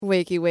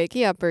Wakey,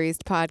 wakey, Upper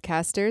East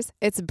podcasters.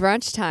 It's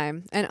brunch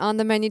time, and on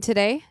the menu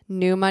today,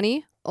 new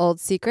money, old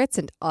secrets,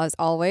 and as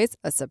always,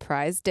 a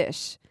surprise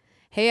dish.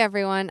 Hey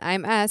everyone,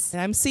 I'm S.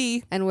 And I'm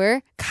C. And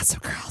we're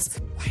Gossip Girls.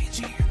 Why ain't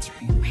she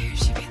answering?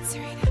 Where's she been,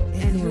 Serena?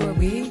 And who are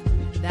we?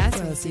 That's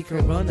a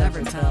secret we'll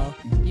never tell.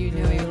 You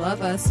know you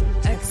love us.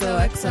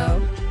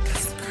 XOXO.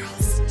 Gossip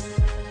Girls.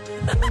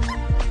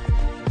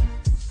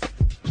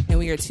 And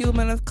we are two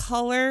women of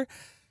color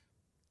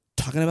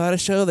talking about a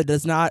show that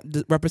does not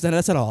represent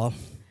us at all.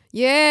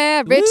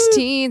 Yeah, rich Woo!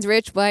 teens,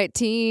 rich white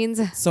teens.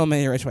 So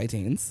many rich white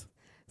teens.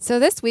 So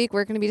this week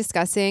we're going to be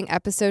discussing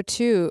episode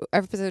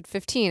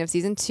 15 of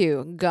season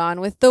 2,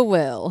 Gone with the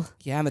Will.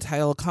 Yeah, and the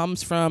title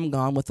comes from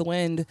Gone with the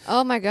Wind.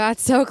 Oh my God,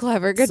 so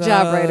clever. Good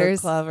job,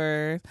 writers.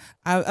 Clever.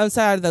 I'm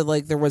sad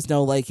that there was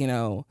no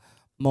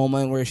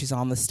moment where she's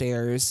on the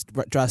stairs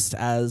dressed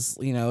as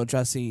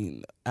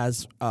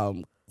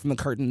from the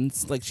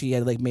curtains, like she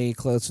had made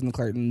clothes from the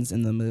curtains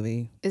in the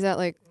movie. Is that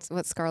like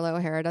what Scarlett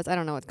O'Hara does? I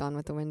don't know what Gone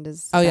with the Wind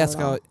is. Oh yeah,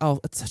 Scarlett. Oh,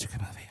 it's such a good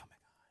movie. Oh my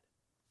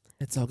God,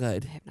 it's so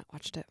good. I have not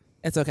watched it.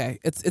 It's okay.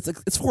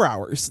 It's 4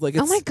 hours.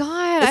 Oh my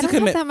God, I don't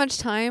have that much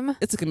time.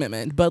 It's a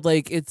commitment, but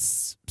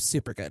it's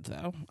super good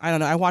though. I don't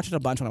know. I watched it a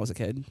bunch when I was a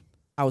kid.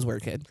 I was a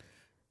weird kid.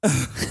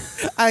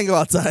 I didn't go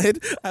outside.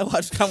 I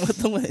watched Gone with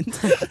the Wind.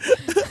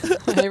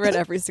 I read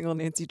every single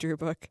Nancy Drew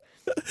book.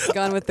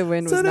 Gone with the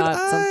Wind was not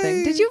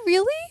something. Did you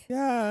really?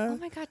 Yeah. Oh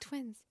my God,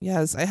 twins.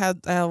 Yes, I had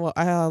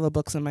all the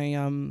books in my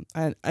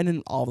I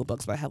didn't all the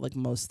books, but I had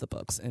most of the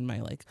books in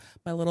my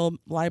my little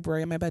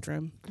library in my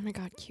bedroom. Oh my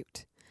God,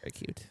 cute. Very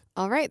cute.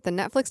 All right, the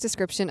Netflix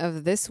description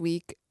of this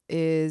week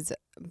is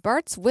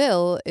Bart's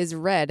will is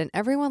read and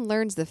everyone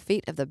learns the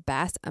fate of the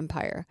Bass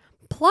Empire.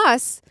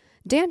 Plus,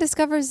 Dan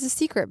discovers the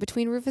secret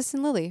between Rufus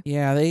and Lily.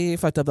 Yeah, they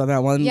fucked up on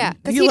that one. Yeah,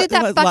 because he did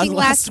that fucking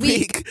last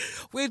week.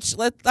 Which,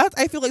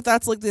 I feel like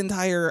that's the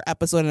entire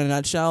episode in a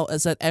nutshell,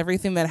 is that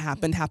everything that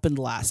happened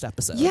last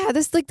episode. Yeah,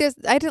 this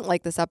I didn't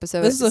like this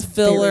episode. This is a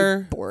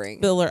filler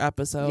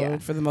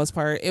episode for the most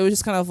part. It was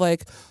just kind of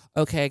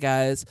okay,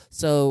 guys,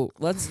 so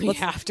let's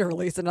have to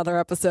release another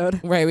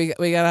episode. Right,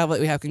 we're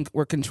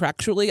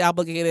contractually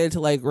obligated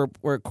to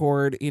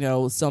record,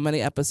 so many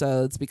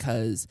episodes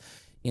because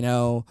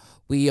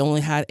we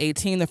only had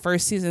 18 the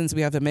first seasons.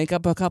 We have to make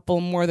up a couple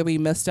more that we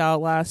missed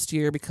out last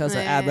year because of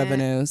ad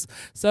revenues.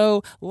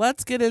 So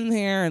let's get in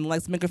here and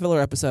let's make a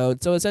filler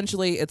episode. So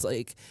essentially, it's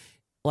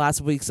last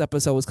week's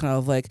episode was kind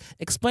of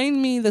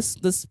explain me this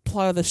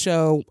plot of the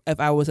show if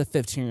I was a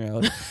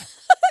 15-year-old.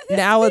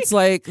 Now it's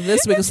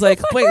this week it's wait,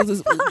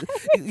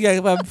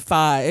 I'm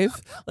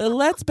 5.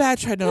 Let's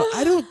backtrack now.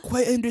 I don't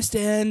quite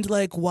understand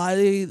why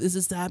is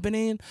this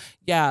happening.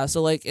 Yeah,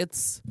 so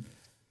it's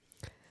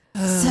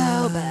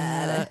so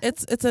bad.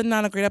 It's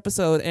not a great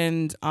episode,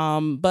 and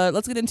but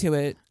let's get into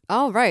it.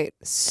 All right,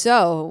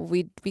 so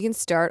we can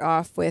start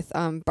off with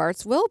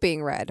Bart's will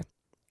being read.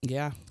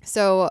 Yeah.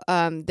 So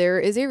there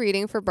is a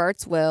reading for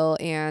Bart's will,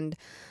 and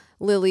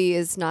Lily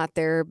is not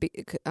there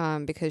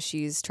because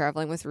she's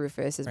traveling with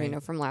Rufus, as we know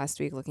from last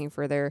week, looking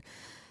for their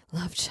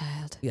love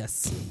child.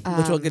 Yes,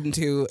 which we'll get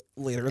into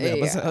later in the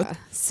episode. Yeah.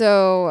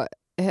 So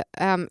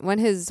when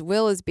his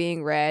will is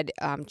being read,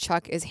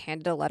 Chuck is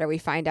handed a letter. We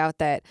find out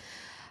that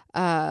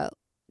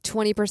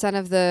 20%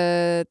 of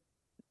the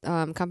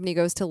company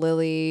goes to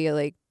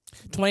Lily,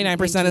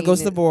 29% goes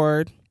to the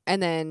board,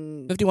 and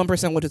then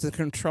 51%, which is the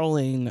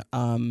controlling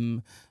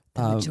the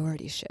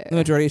majority share. The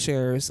majority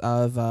shares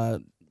of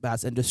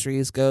Bass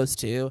Industries goes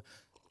to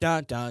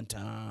dun dun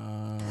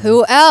dun.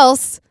 Who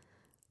else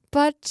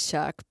but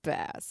Chuck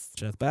Bass?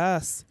 Chuck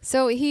Bass.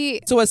 So a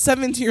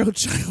 17-year-old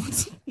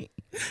child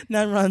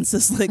now runs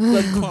this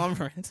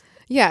conglomerate.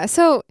 Yeah.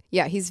 So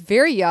yeah, he's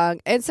very young,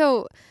 and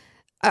so.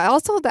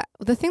 Also,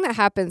 the thing that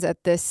happens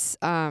at this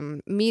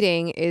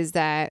meeting is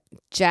that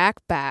Jack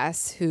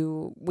Bass,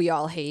 who we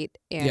all hate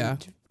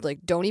and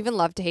don't even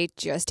love to hate,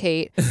 just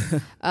hate,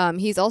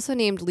 he's also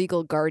named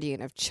legal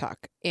guardian of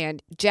Chuck,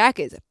 and Jack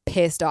is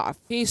pissed off.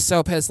 He's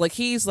so pissed.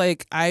 He's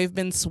I've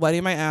been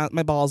sweating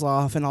my balls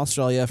off in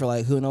Australia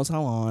for who knows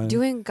how long,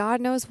 doing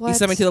God knows what. He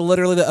sent me to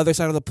literally the other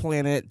side of the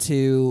planet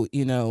to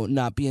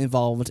not be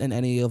involved in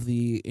any of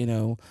the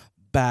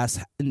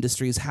Bass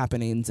Industries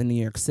happenings in New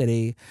York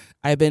City.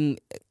 I've been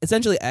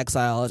essentially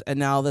exiled, and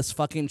now this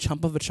fucking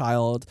chump of a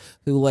child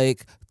who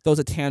throws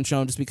a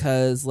tantrum just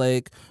because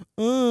my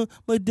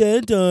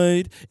dad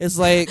died. It's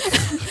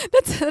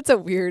that's a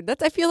weird.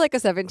 I feel like a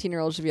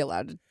 17-year-old should be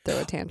allowed to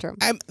throw a tantrum.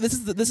 This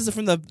is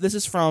from the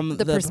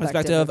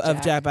perspective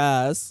of Jack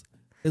Bass.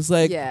 It's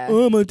my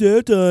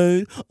dad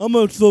died. I'm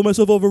gonna throw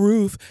myself over a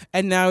roof,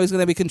 and now he's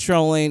gonna be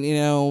controlling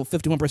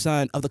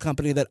 51% of the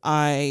company that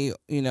I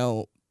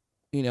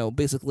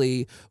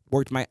basically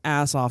worked my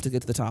ass off to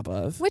get to the top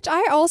of. Which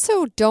I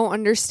also don't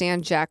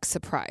understand Jack's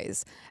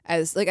surprise.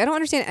 As like, I don't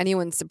understand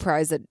anyone's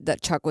surprise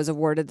that Chuck was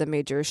awarded the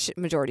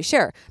majority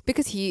share,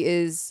 because he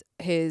is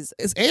his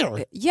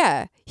heir.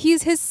 Yeah,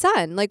 he's his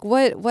son. Like,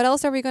 what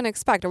else are we going to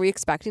expect? Are we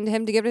expecting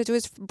him to give it to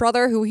his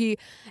brother, who he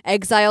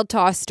exiled to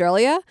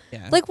Australia?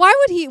 Yeah. Like, why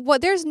would he?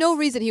 There's no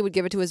reason he would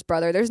give it to his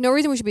brother. There's no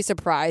reason we should be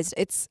surprised.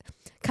 It's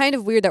kind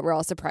of weird that we're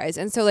all surprised.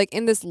 And so, like,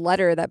 in this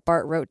letter that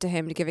Bart wrote to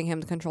him, giving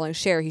him the controlling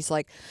share, he's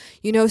like,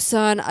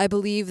 son, I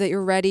believe that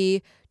you're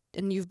ready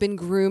and you've been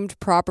groomed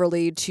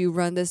properly to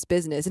run this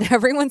business. And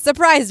everyone's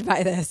surprised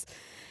by this.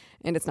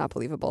 And it's not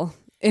believable,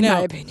 in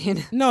my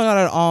opinion. No, not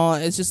at all.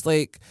 It's just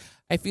like,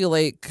 I feel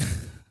like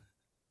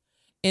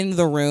in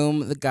the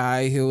room, the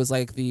guy who was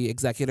like the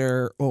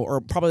executor,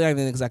 or probably not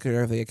even the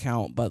executor of the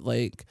account, but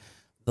like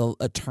the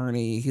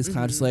attorney, he's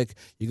kind of just like,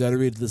 you got to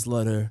read this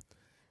letter.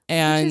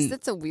 And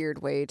that's a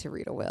weird way to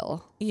read a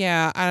will.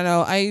 Yeah, I don't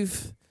know.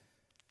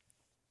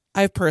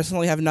 I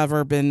personally have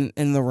never been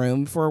in the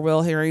room for a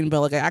will hearing,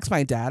 but like I asked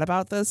my dad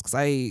about this because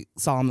I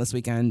saw him this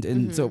weekend,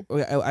 and so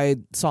I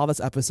saw this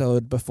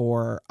episode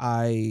before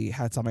I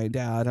had saw my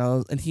dad,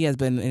 and he has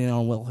been in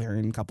a will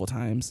hearing a couple of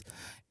times,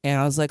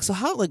 and I was like, so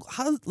how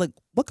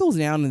what goes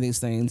down in these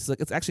things?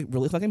 Like, it's actually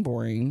really fucking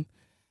boring.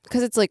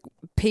 Because it's like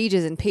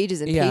pages and pages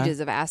and pages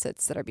of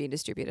assets that are being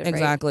distributed.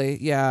 Exactly.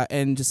 Right? Yeah.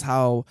 And just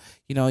how,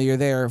 you're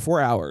there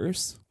 4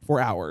 hours,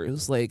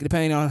 like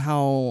depending on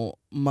how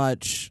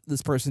much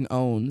this person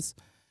owns,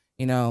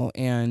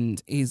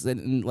 and he's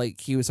like,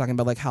 he was talking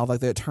about like how like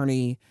the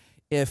attorney,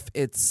 if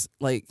it's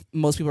like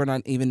most people are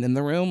not even in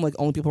the room, like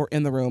only people who are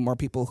in the room are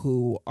people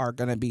who are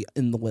going to be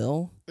in the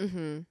will.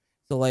 Mm-hmm.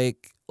 So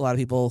like a lot of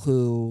people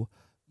who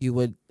you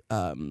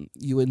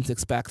wouldn't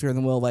expect are in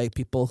the will, like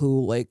people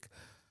who like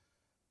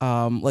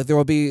there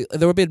will be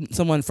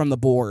someone from the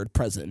board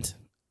present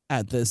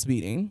at this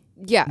meeting.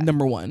 Yeah.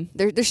 Number one.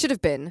 There should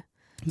have been.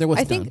 There was.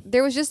 I think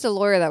there was just a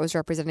lawyer that was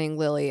representing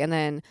Lily, and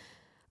then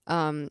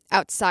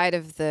outside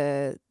of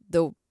the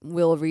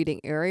will reading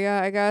area,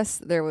 I guess,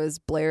 there was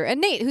Blair and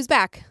Nate, who's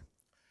back.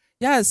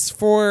 Yes,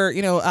 for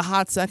a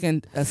hot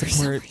second as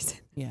support.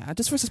 Yeah,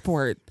 just for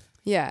support.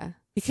 Yeah.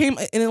 He came,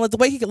 and like the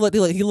way he looked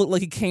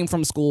like he came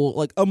from school.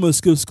 Like, I'm gonna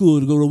skip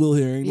school to go to a will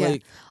hearing. Yeah.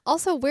 Like,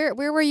 also, where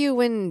were you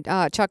when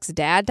Chuck's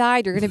dad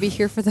died? You're gonna be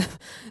here for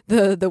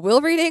the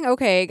will reading?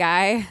 Okay,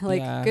 guy.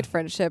 Like, good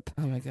friendship.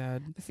 Oh my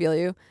god, I feel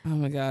you. Oh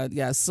my god,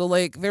 yeah. So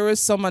like, there was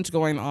so much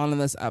going on in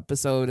this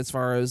episode as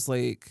far as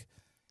like,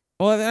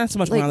 well, not so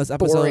much going on in this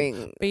episode,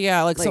 boring, but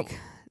yeah, like so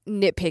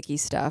nitpicky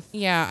stuff.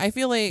 Yeah, I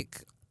feel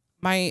like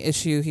my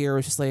issue here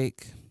was just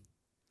like,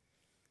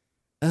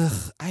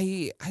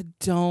 I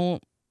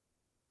don't.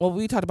 Well,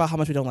 we talked about how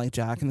much we don't like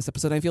Jack in this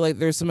episode. I feel like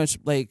there's so much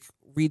like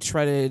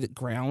retreaded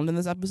ground in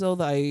this episode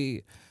that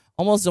I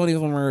almost don't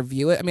even want to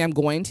review it. I mean, I'm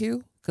going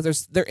to,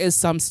 because there is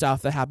some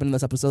stuff that happened in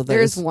this episode.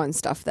 There is one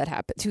stuff that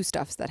happened, two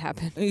stuffs that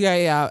happened.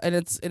 Yeah, and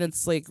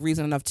it's like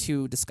reason enough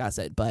to discuss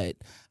it. But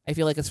I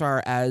feel like as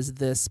far as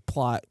this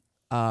plot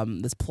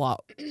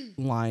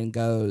line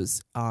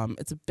goes,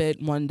 it's a bit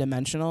one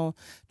dimensional,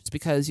 just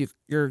because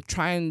you're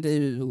trying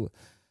to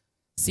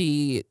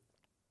see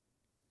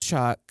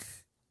Chuck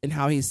and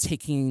how he's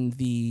taking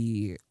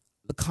the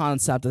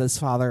concept that his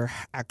father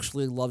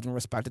actually loved and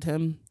respected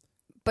him.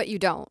 But you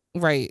don't.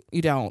 Right,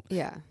 you don't.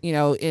 Yeah.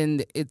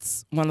 And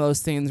it's one of those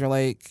things where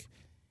like,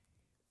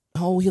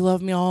 oh, he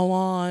loved me all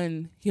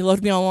along.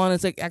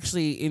 It's like,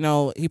 actually,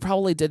 he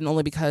probably didn't,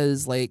 only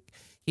because like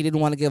he didn't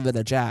want to give it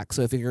to Jack.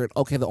 So I figured,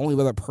 okay, the only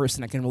other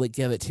person I can really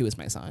give it to is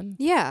my son.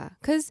 Yeah,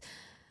 because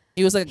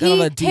he was like kind of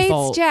a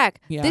default. Hates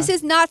Jack. Yeah. This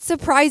is not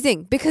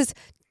surprising because,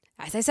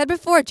 as I said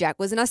before, Jack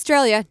was in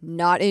Australia,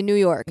 not in New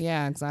York.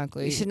 Yeah,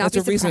 exactly. You should not be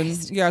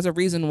surprised. There's a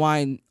reason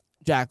why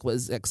Jack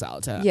was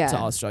exiled to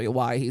Australia,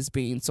 why he's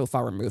being so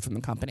far removed from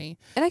the company.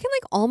 And I can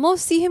like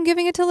almost see him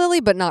giving it to Lily,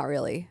 but not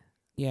really.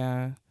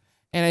 Yeah.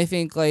 And I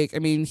think like, I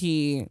mean,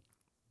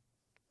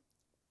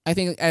 I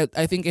think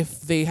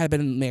if they had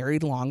been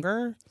married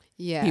longer,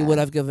 he would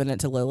have given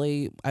it to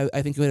Lily.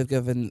 I think he would have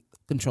given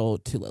control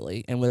to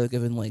Lily and would have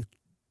given like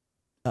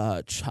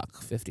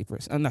Chuck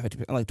 50%, not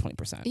 50%, like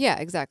 20%. Yeah,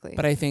 exactly.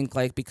 But I think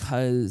like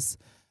because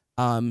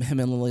him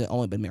and Lily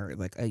only been married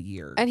like a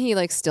year, and he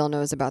like still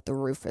knows about the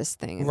Rufus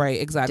thing, right?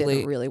 Exactly.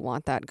 Didn't really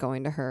want that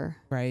going to her,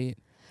 right?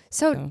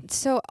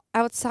 So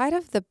outside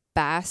of the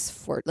Bass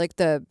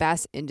the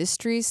Bass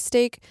Industries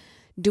stake,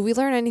 do we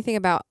learn anything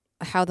about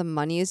how the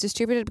money is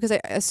distributed? Because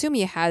I assume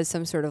he has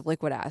some sort of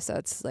liquid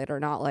assets that are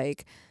not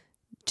like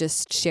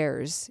just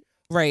shares.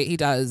 Right, he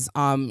does.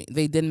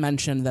 They did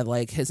mention that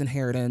like his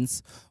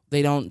inheritance.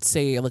 They don't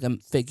say like a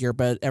figure,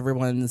 but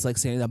everyone's like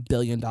saying $1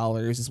 billion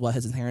is what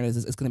his inheritance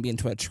is going to be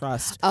into a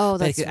trust. Oh,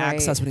 that that's he could right.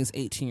 access when he's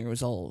 18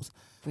 years old,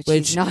 which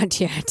he's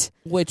not yet.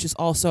 Which is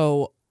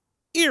also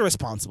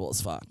irresponsible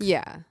as fuck.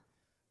 Yeah,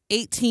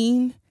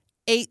 18,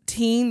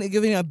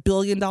 giving $1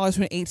 billion to an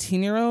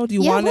 18-year-old.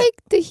 You want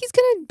like he's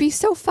gonna be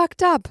so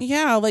fucked up.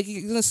 Yeah, like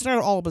he's gonna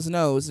start all up his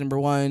nose. Number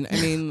one, I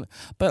mean,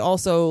 but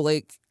also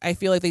like I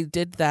feel like they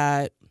did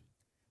that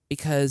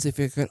because if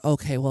you're good,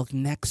 okay, well,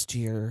 next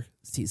year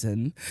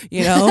season,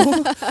 you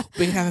know,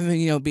 we can have him,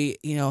 you know, be,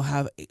 you know,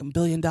 have $1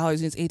 billion and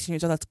he's 18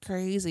 years old. That's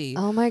crazy.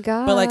 Oh my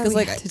God. But like, cause we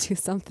like have to do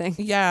something.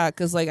 Yeah,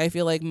 because like I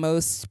feel like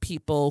most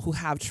people who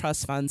have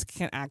trust funds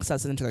can't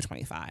access it until they're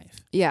 25.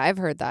 Yeah, I've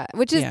heard that,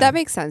 which is that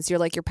makes sense. You're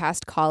like you're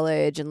past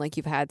college and like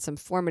you've had some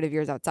formative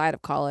years outside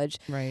of college,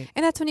 right?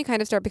 And that's when you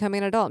kind of start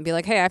becoming an adult and be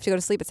like, hey, I have to go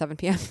to sleep at 7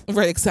 p.m.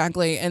 Right,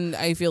 exactly. And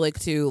I feel like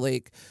too,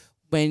 like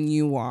when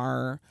you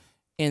are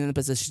in a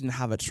position to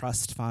have a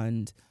trust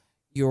fund,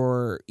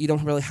 you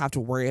don't really have to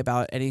worry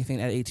about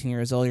anything at 18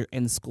 years old. You're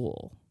in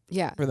school.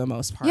 Yeah. For the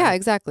most part. Yeah,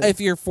 exactly.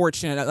 If you're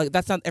fortunate, like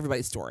that's not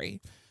everybody's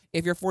story.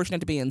 If you're fortunate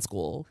to be in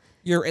school,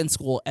 you're in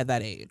school at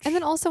that age. And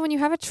then also when you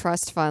have a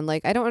trust fund,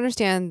 like I don't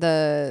understand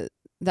the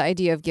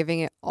idea of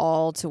giving it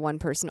all to one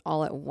person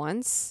all at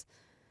once.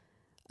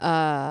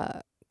 Cause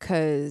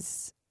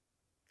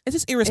it's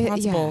just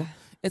irresponsible.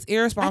 It's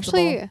irresponsible.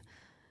 Actually,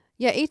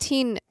 yeah,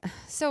 18.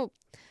 So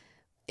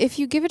if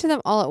you give it to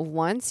them all at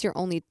once, you're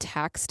only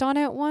taxed on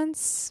it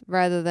once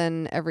rather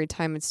than every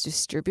time it's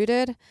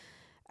distributed,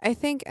 I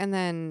think. And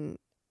then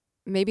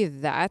maybe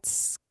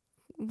that's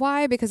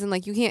why, because then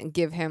like you can't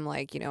give him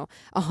like, you know,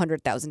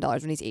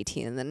 $100,000 when he's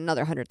 18 and then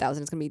another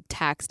 100,000 is going to be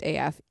taxed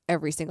AF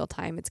every single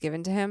time it's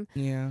given to him.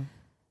 Yeah.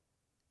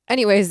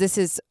 Anyways, this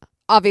is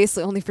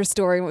obviously only for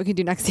story and what we can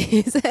do next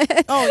season.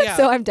 Oh yeah.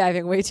 So I'm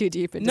diving way too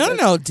deep into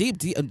this. No, deep.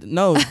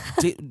 No,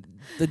 deep.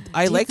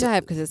 I deep like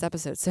dive because this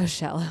episode's so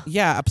shallow.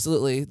 Yeah,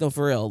 absolutely. No,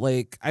 for real.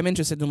 Like, I'm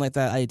interested in like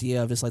that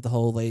idea of just like the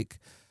whole like.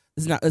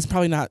 It's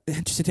probably not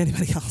interesting to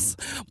anybody else,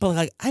 but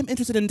like I'm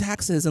interested in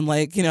taxes and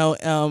like, you know,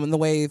 and the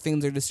way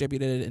things are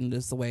distributed and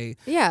just the way.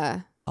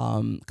 Yeah.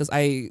 Because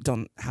I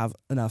don't have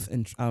enough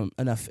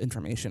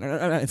information,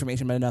 or not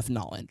information, but enough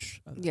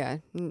knowledge. Yeah,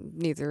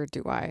 neither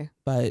do I.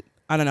 But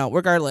I don't know.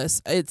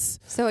 Regardless, it's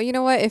so you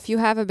know what? If you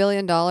have $1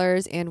 billion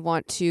and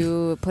want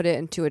to put it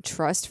into a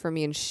trust for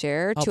me and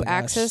share to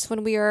access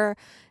when we are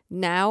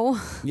now,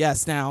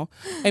 yes, now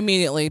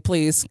immediately,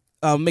 please.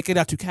 Make it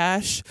out to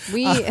cash.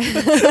 We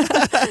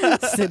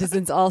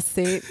Citizens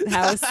Allstate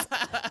House.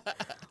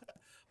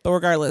 But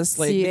regardless,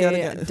 like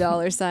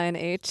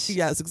 $$H.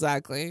 Yes,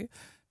 exactly.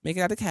 Make it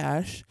out to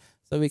cash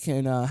so we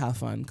can have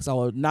fun. Because I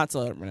will not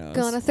tell everyone else.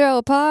 Gonna throw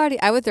a party.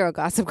 I would throw a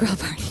Gossip Girl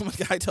party. Oh my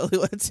God, I totally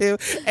would too.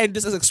 And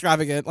just as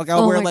extravagant. Like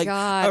I'll wear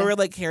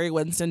like Harry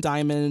Winston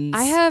diamonds.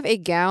 I have a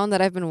gown that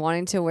I've been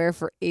wanting to wear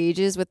for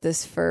ages with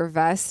this fur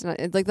vest. And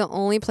it's like the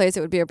only place it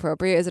would be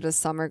appropriate is at a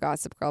summer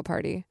Gossip Girl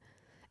party.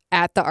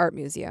 At the art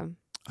museum.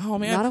 Oh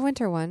man. Not a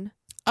winter one.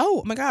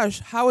 Oh my gosh.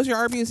 How was your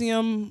art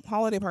museum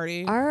holiday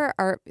party?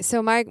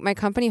 So my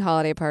company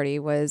holiday party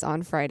was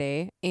on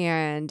Friday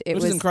and it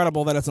was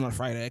incredible that it's on a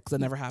Friday because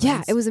it never happens.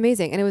 Yeah, it was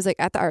amazing. And it was like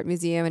at the art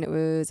museum and it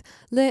was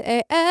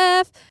lit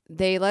AF.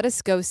 They let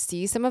us go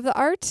see some of the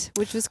art,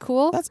 which was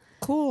cool. That's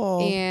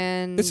cool.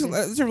 And it's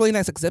a really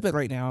nice exhibit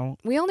right now.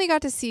 We only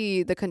got to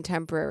see the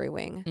contemporary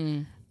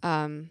wing.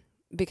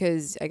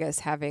 Because I guess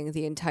having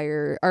the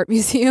entire art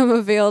museum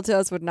available to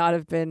us would not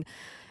have been,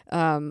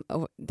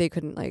 they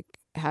couldn't like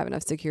have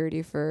enough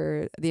security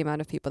for the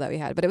amount of people that we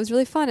had. But it was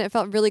really fun. It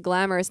felt really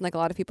glamorous and like a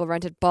lot of people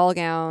rented ball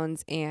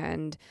gowns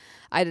and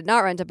I did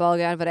not rent a ball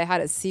gown, but I had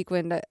a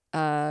sequined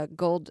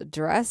gold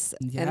dress.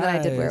 Yes. And then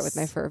I did wear it with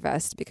my fur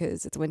vest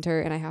because it's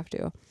winter and I have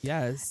to.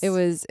 Yes. It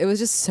was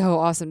just so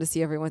awesome to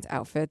see everyone's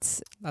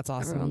outfits. That's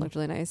awesome. Everyone looked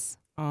really nice.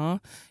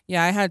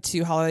 Yeah, I had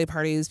 2 holiday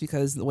parties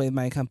because the way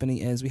my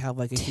company is, we have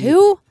like a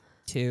 2?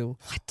 2.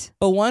 What?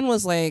 But one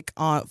was like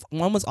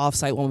one was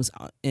offsite, one was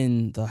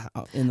in the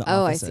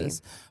offices. I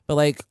see. But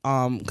like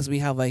because we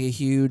have like a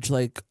huge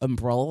like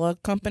umbrella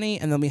company,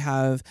 and then we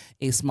have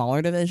a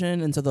smaller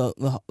division, and so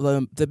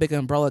the big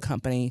umbrella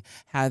company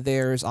had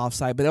theirs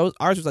offsite, but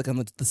ours was like on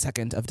the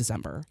 2nd of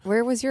December.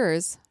 Where was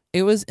yours?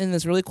 It was in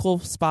this really cool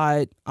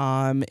spot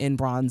in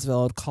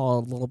Bronzeville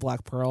called Little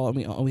Black Pearl, and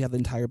we have the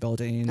entire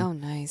building. Oh,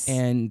 nice!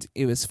 And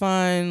it was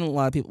fun. A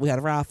lot of people. We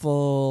had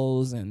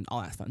raffles and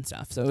all that fun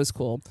stuff. So it was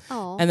cool.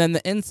 Oh. And then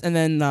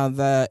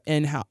the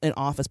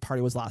in-office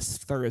party was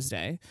last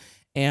Thursday,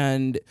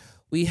 and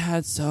we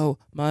had so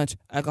much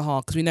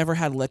alcohol because we never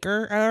had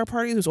liquor at our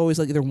parties. It was always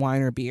like either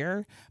wine or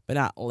beer, but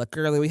not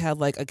liquor. Like we had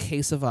like a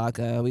case of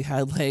vodka. We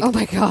had like oh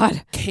my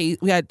God, we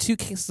had 2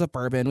 cases of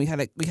bourbon. We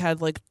had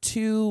like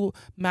 2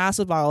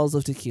 massive bottles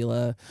of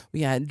tequila.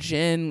 We had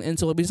gin, and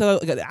so we just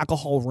had like an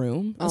alcohol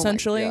room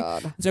essentially. Oh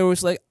my God. So it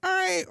was like, all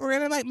right, we're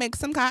gonna like make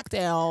some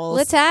cocktails.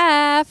 Let's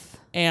have.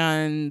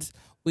 And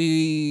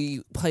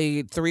we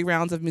played 3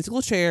 rounds of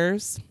musical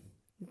chairs,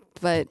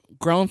 but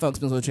grown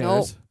folks musical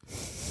chairs. Nope.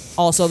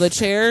 Also, the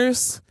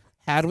chairs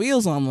had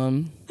wheels on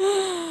them.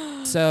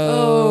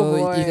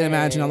 So you can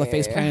imagine all the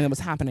face planting that was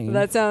happening.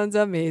 That sounds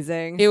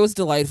amazing. It was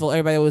delightful.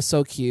 Everybody was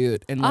so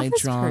cute and like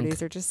Office drunk.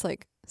 Parties are just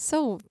like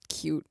so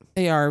cute.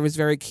 They are. It was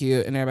very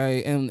cute, and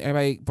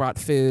everybody brought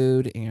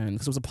food, and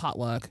because it was a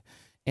potluck,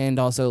 And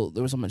also,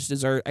 there was so much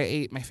dessert. I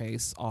ate my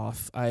face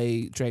off.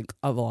 I drank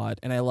a lot,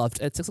 and I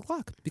left at 6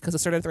 o'clock because it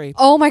started at 3.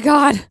 Oh my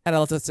God! And I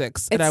left at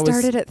 6. It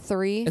started at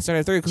 3. It started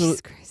at 3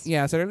 Jesus Christ.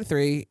 yeah, it started at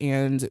 3,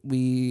 and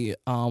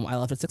I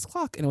left at 6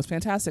 o'clock, and it was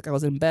fantastic. I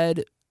was in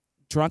bed,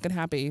 drunk and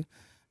happy,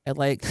 at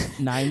like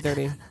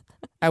 9:30.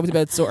 I went to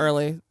bed so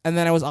early, and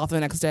then I was off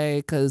the next day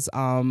because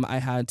I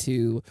had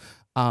to,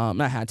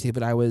 not had to,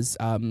 but I was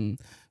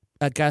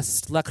a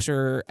guest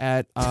lecturer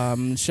at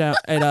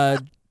at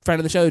friend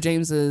of the show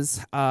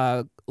James's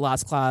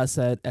last class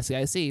at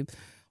SEIC,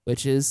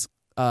 which is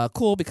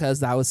cool because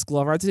that was School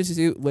of Arts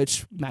Institute,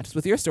 which matches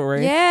with your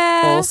story.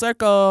 Yeah, full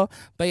circle.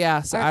 But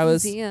yeah, so Art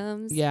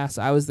museums. Yeah,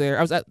 so I was there.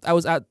 I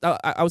was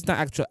not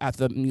actually at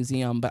the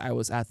museum, but I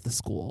was at the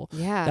school.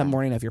 Yeah, that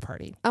morning of your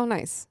party. Oh,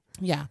 nice.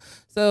 Yeah.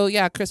 So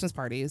yeah, Christmas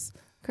parties.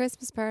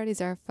 Christmas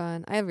parties are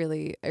fun. I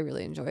really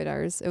enjoyed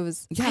ours. It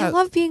was. Yeah. I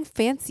love being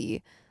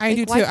fancy. I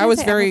do too. Why I was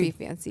can't very be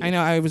fancy. I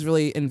know. I was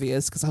really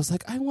envious because I was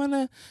like, I want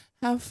to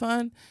have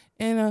fun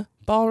in a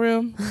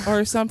ballroom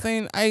or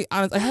something. I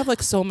have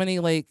like so many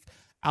like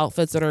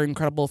outfits that are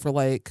incredible for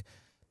like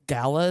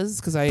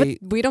galas because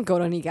we don't go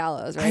to any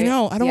galas, right? I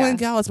know. I don't want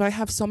galas, but I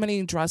have so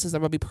many dresses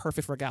that would be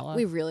perfect for a gala.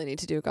 We really need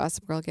to do a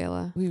Gossip Girl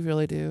gala. We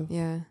really do.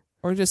 Yeah.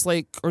 Or just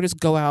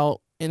go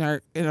out in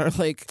our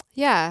like.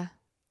 Yeah.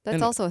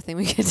 That's also a thing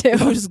we could do.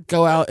 We just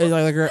go out in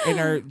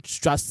our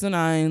dress to the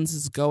nines.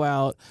 Just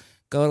go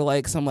to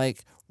like some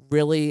like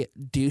really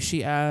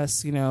douchey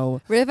ass,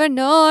 River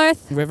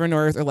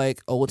North or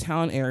like Old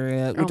Town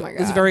area. Oh my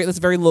God. It's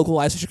very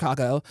localized to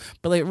Chicago,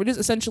 but like we're just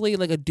essentially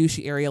like a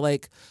douchey area.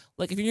 Like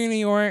if you're in New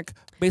York,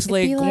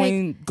 basically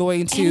going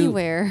to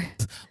anywhere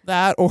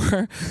that or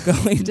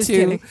going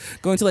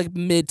to like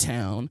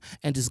Midtown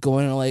and just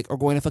going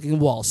to fucking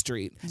Wall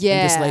Street.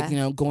 Yeah, and just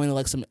like going to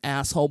like some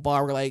asshole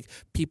bar where like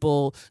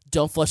people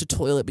don't flush a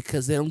toilet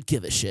because they don't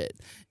give a shit.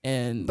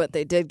 But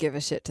they did give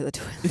a shit to the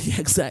toilet. Yeah,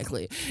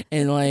 exactly.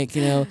 And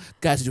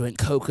guys are doing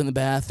coke in the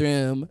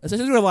bathroom.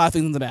 Essentially doing a lot of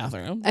things in the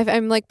bathroom.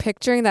 I'm like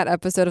picturing that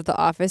episode of The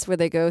Office where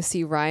they go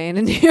see Ryan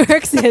in New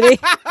York City.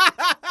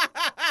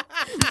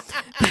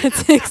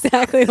 That's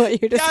exactly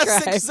what you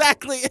described. That's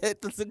exactly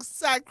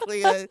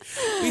it.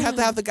 We have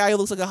to have the guy who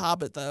looks like a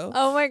hobbit though.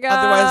 Oh my God.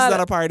 Otherwise it's not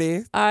a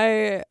party.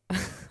 I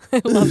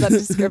love that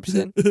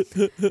description.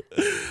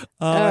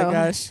 Oh my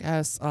gosh.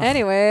 Yes. Oh.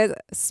 Anyways,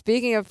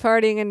 speaking of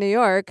partying in New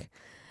York,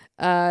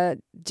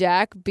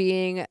 Jack,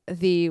 being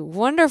the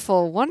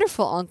wonderful,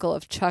 wonderful uncle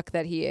of Chuck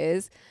that he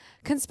is,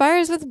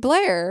 conspires with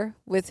Blair,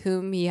 with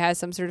whom he has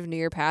some sort of New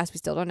Year past. We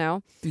still don't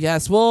know.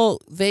 Yes, well,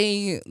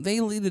 they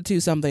lead to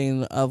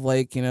something of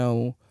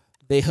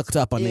they hooked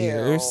up on New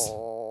Year's.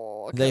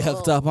 They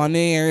hooked up on New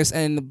Year's,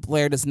 and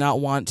Blair does not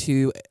want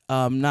to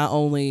not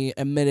only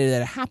admit it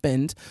that it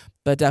happened,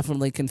 but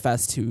definitely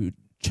confess to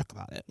Chuck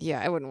about it.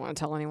 Yeah, I wouldn't want to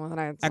tell anyone that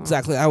I had.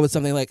 Exactly. I was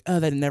something like, oh,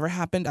 that never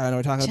happened. I don't know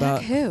what you're talking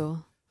about.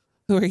 Who?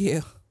 Who are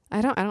you?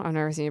 I've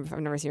never seen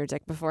your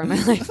dick before in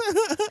my life.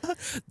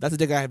 That's a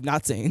dick I have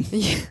not seen.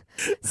 Yeah.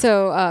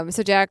 So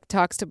Jack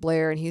talks to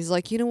Blair and he's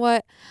like, you know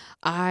what?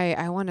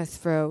 I want to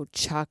throw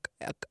Chuck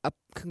a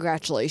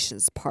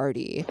congratulations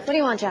party. What do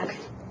you want, Jack?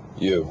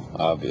 You,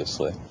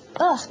 obviously.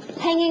 Ugh,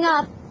 hanging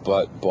up.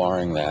 But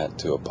barring that,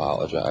 to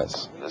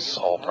apologize. This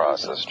whole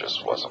process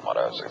just wasn't what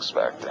I was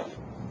expecting.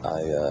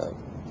 I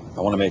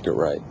want to make it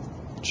right.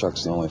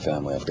 Chuck's the only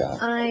family I've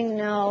got. I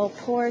know,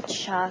 poor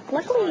Chuck.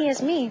 Luckily he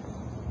has me.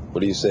 What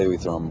do you say we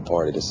throw him a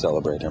party to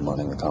celebrate him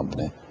running the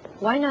company?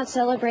 Why not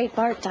celebrate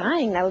Bart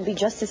dying? That would be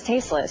just as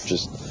tasteless.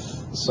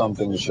 Just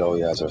something to show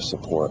he has our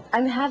support.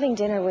 I'm having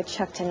dinner with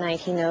Chuck tonight.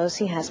 He knows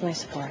he has my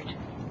support.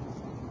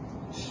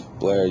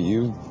 Blair,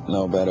 you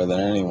know better than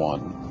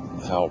anyone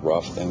how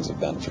rough things have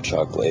been for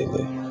Chuck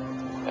lately.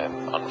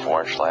 And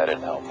unfortunately, I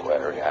didn't help the way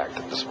I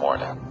reacted this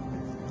morning.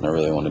 And I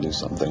really want to do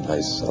something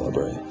nice to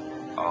celebrate.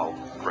 I'll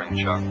bring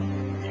Chuck.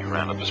 You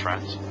round up his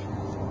friends.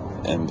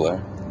 And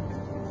Blair?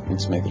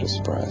 Let's make it a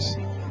surprise.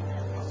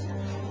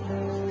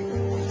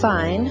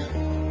 Fine.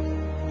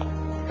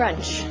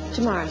 Brunch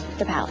tomorrow at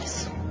the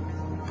Palace.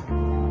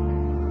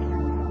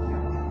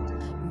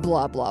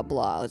 Blah, blah,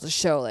 blah. It's a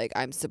show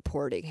I'm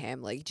supporting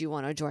him. Do you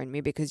want to join me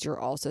because you're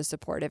also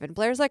supportive? And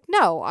Blair's like,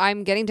 no,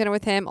 I'm getting dinner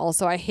with him.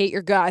 Also, I hate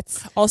your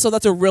guts. Also,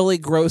 that's a really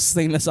gross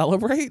thing to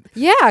celebrate.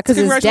 Yeah, because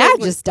his dad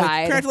just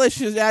died.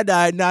 Congratulations, his dad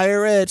died. Now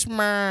you're rich.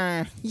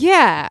 Meh.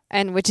 Yeah,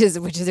 and which is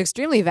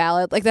extremely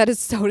valid. That is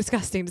so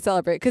disgusting to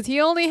celebrate because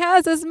he only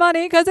has this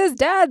money because his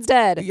dad's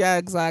dead. Yeah,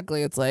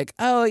 exactly. It's like,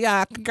 oh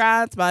yeah,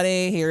 congrats,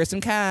 buddy. Here's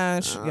some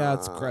cash. Yeah,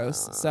 it's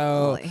gross.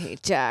 So I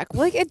hate Jack.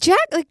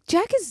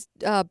 Jack is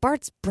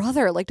Bart's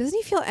brother. Doesn't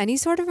he feel any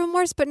sort of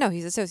remorse? But no,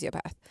 he's a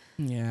sociopath.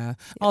 Yeah.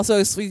 Also,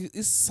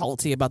 he's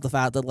salty about the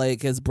fact that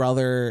his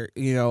brother,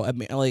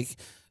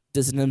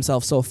 distanced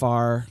himself so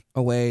far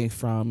away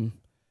from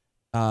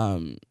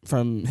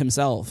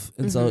himself,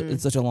 and so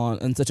it's such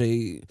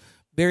a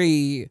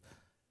very.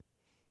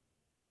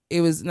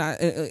 It was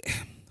not. How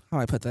do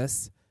I put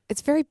this?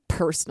 It's very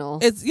personal.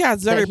 It's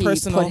very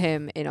personal. Put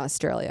him in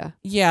Australia.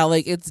 Yeah,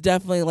 it's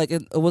definitely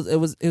it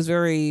was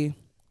very.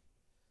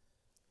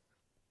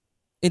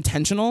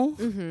 intentional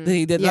that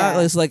he did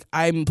that. It's like,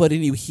 I'm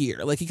putting you here.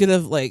 Like he could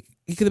have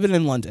been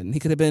in London. He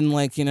could have been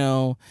like,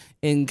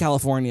 in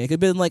California. He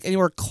could have been like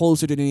anywhere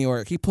closer to New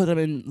York. He put him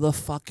in the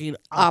fucking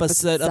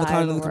opposite of the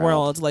continent of the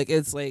world.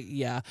 It's like,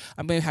 yeah,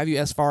 I'm gonna have you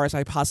as far as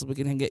I possibly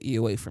can get you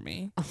away from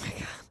me. Oh my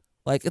God.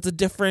 Like, it's a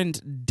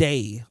different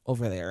day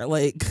over there.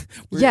 Like,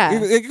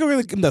 you're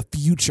like in the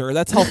future.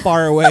 That's how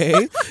far away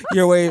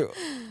you're away,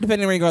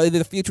 depending on where you go, either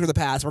the future or the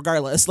past.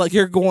 Regardless, like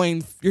you're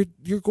going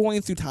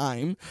through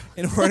time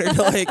in order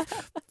to like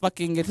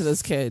fucking get to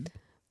this kid.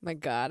 My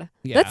God,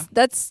 yeah,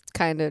 that's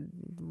kind of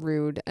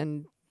rude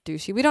and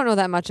douchey. We don't know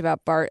that much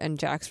about Bart and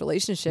Jack's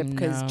relationship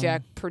because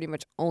Jack pretty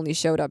much only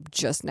showed up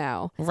just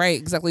now. Right,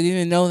 exactly. Didn't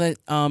even know that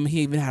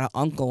he even had an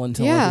uncle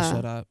until he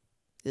showed up.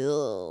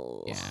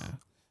 Ugh. Yeah.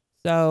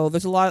 So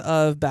there's a lot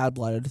of bad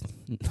blood,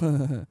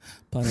 pun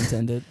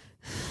intended.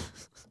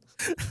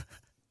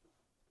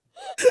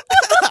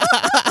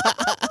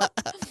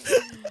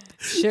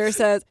 Cher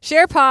says,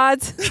 share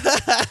pods.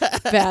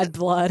 Bad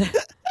blood.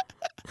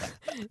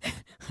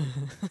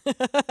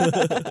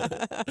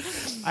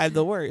 I'm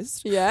the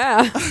worst.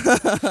 Yeah.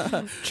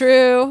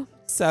 True.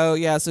 So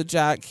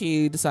Jack,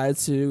 he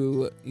decides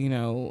to,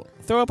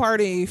 throw a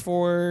party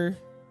for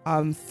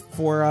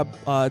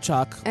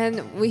Chuck.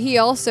 And he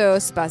also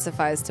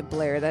specifies to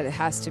Blair that it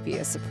has to be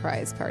a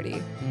surprise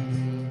party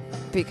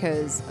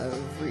because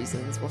of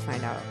reasons we'll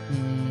find out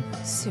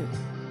soon.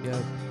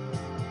 Yep.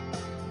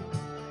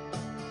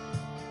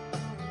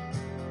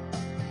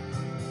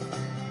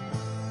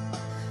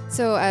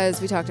 So as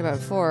we talked about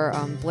before,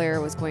 Blair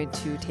was going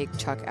to take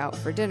Chuck out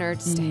for dinner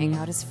just to hang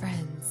out as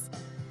friends.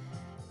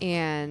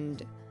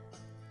 And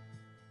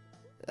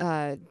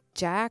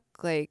Jack,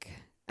 like,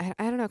 I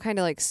don't know, kind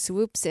of like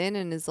swoops in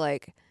and is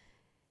like,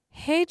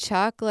 hey,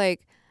 Chuck,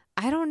 like,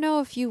 I don't know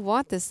if you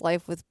want this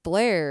life with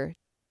Blair.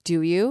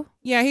 Do you?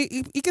 Yeah,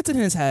 he gets in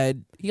his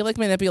head. He like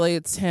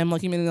manipulates him, like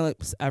he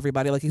manipulates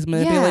everybody. Like he's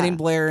manipulating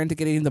Blair into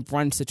getting the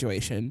brunch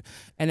situation.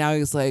 And now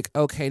he's like,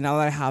 okay, now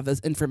that I have this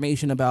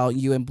information about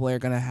you and Blair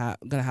gonna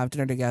have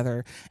dinner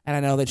together, and I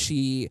know that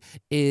she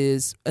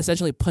is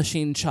essentially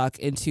pushing Chuck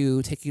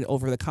into taking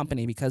over the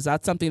company, because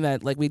that's something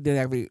that like we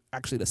didn't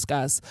actually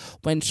discuss.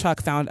 When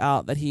Chuck found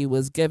out that he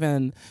was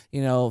given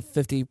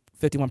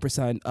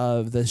 51%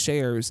 of the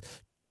shares,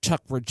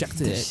 Chuck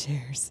rejected it.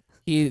 Shares.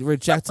 He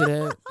rejected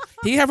it.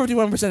 He can have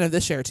 51% of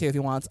this share too if he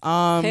wants.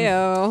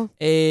 Heyo.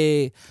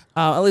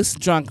 At least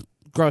drunk,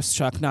 gross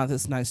Chuck, not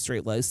this nice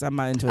straight lace. I'm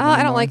not into it.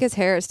 I don't like his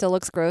hair. It still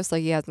looks gross.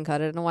 Like he hasn't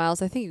cut it in a while.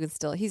 So I think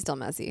he's still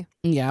messy.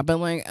 Yeah, but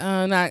like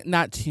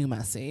not too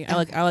messy. I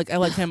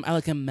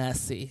like him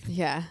messy.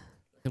 Yeah.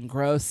 I'm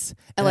gross.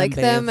 I like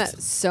them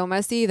so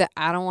messy that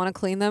I don't want to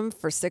clean them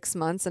for 6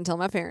 months until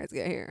my parents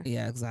get here.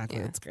 Yeah,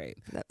 exactly. That's great.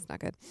 That's not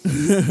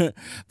good.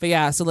 But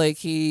yeah, so like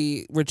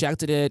he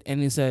rejected it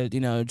and he said,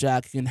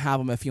 Jack, you can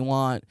have them if you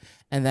want.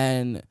 And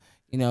then,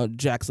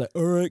 Jack's like,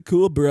 all right,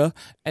 cool, bruh.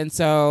 And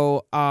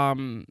so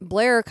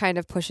Blair kind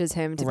of pushes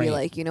him to be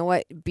like, you know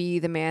what? Be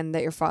the man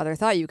that your father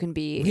thought you can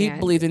be. He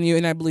believed in you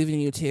and I believe in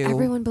you too.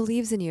 Everyone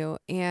believes in you.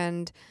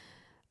 And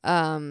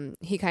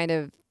he kind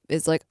of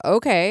is like,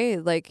 okay,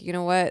 like, you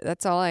know what?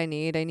 That's all I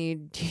need. I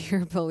need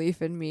your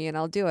belief in me and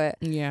I'll do it.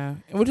 Yeah.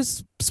 Which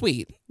is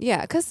sweet.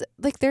 Yeah. Cause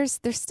like there's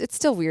it's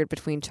still weird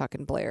between Chuck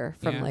and Blair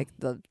from like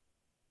the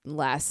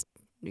last,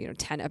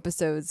 10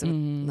 episodes of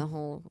the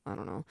whole, I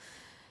don't know,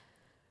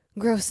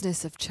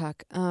 grossness of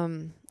Chuck.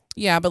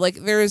 Yeah, but like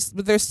there's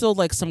still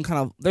like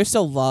there's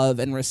still love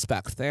and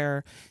respect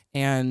there.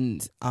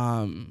 And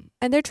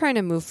they're trying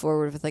to move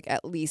forward with like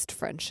at least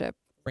friendship.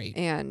 Right.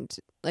 And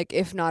like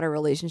if not a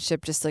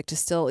relationship, just like to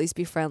still at least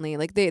be friendly.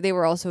 Like they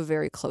were also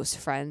very close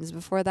friends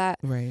before that.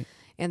 Right.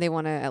 And they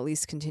want to at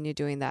least continue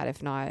doing that,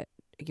 if not,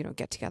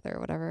 get together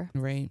or whatever.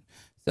 Right.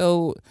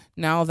 So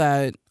now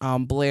that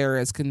Blair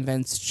has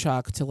convinced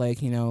Chuck to like,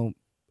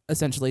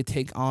 essentially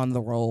take on the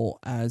role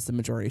as the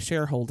majority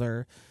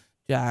shareholder,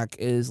 Jack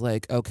is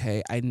like,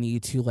 okay, I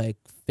need to like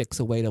fix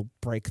a way to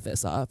break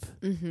this up.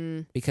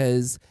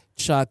 Because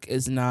Chuck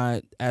is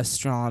not as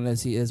strong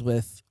as he is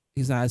with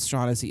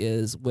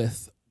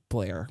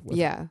Blair.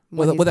 Without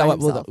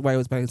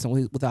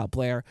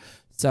Blair.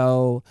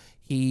 So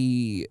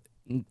he,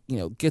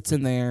 gets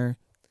in there,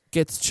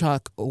 gets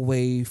Chuck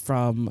away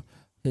from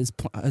his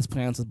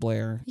plans with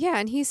Blair. Yeah,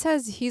 and he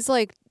says, he's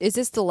like, is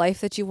this the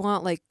life that you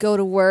want? Like, go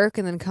to work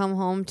and then come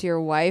home to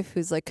your wife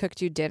who's like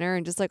cooked you dinner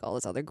and just like all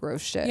this other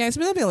gross shit. Yeah, it's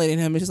manipulating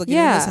him. It's just like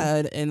getting in his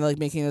head and like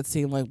making it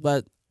seem like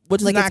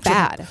which like is it's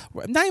bad.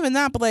 Not even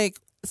that, but like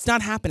it's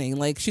not happening.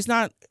 Like she's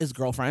not his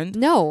girlfriend.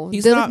 No,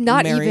 he's they're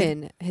not married.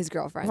 even his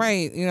girlfriend.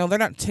 Right. They're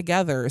not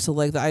together. So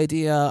like the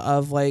idea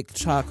of like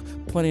Chuck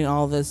putting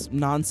all this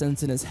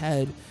nonsense in his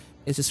head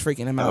is just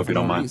freaking him out. I hope for you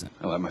don't no mind. reason.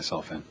 I let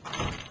myself in.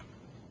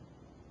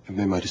 I've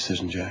made my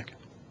decision, Jack.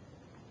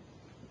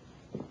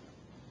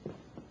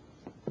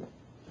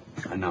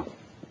 I know.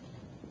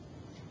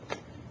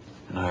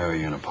 And I owe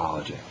you an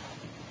apology.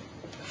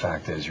 The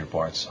fact is, you're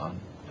Bart's son,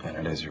 and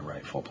it is your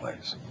rightful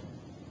place.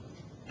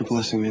 Your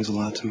blessing means a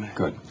lot to me.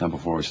 Good. Now,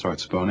 before we start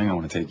spooning, I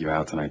want to take you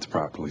out tonight to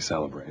properly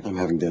celebrate. I'm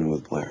having dinner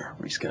with Blair.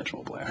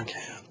 Reschedule, Blair. I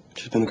can't.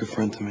 She's been a good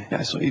friend to me. Yeah,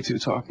 I saw you two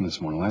talking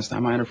this morning. Last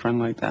time I had a friend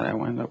like that, I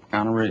wound up with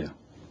gonorrhea.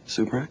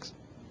 Suprex?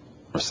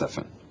 Or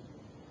Stefan.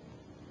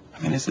 I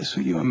mean, is this who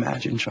you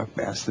imagine Chuck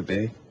Bass to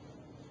be?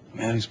 A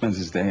man who spends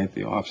his day at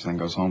the office and then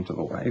goes home to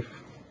the wife?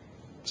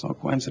 It's no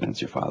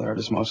coincidence your father had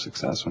his most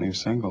success when he was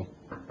single.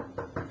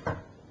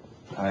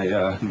 I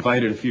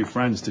invited a few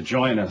friends to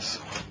join us.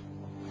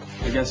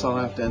 I guess I'll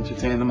have to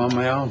entertain them on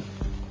my own.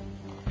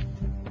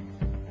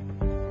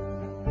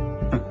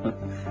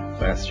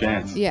 Last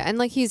chance. Yeah, and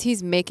like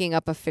he's making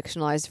up a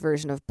fictionalized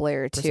version of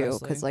Blair too, because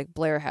Precisely. like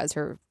Blair has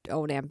her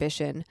own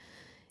ambition,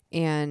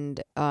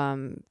 and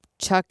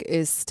Chuck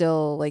is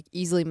still like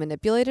easily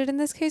manipulated in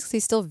this case because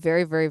he's still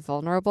very, very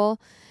vulnerable,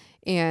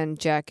 and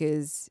Jack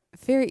is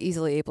very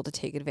easily able to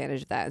take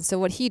advantage of that. And so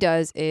what he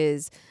does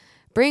is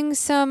bring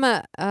some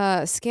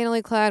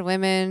scantily clad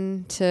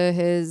women to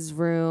his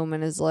room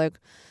and is like,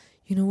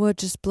 you know what,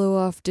 just blow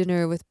off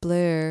dinner with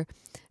Blair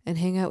and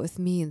hang out with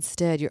me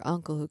instead, your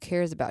uncle who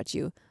cares about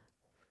you.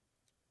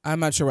 I'm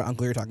not sure what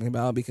uncle you're talking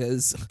about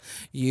because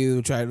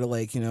you try to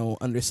like,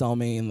 undersell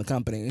me in the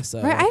company.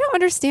 So Right, I don't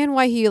understand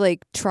why he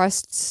like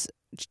trusts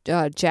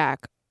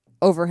Jack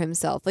over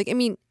himself. Like, I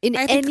mean, in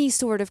any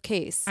sort of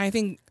case. I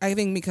think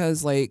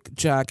because like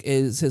Jack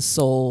is his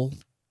sole,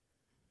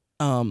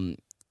 living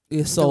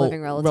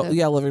relative.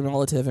 living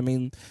relative. I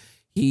mean,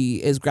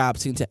 he is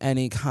grasping to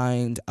any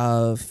kind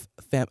of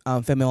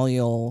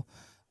familial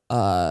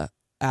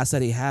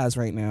asset he has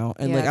right now,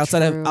 and like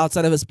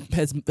outside of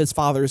his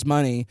father's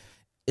money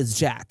is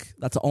Jack.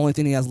 That's the only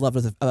thing he has left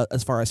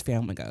as far as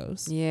family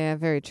goes. Yeah,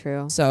 very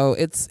true. So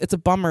it's a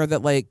bummer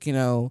that like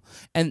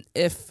and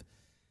if.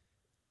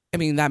 I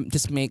mean, that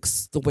just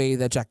makes the way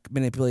that Jack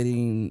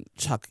manipulating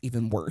Chuck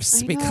even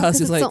worse because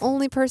he's like the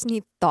only person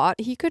he thought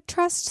he could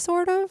trust,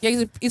 sort of.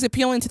 Yeah, he's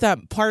appealing to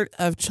that part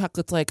of Chuck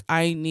that's like,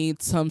 I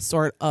need some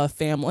sort of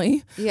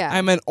family. Yeah,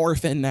 I'm an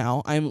orphan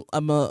now. I'm a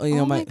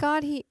my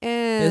God, he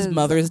is. His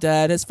mother's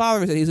dead. His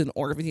father's dead. He's an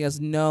orphan. He has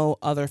no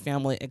other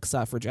family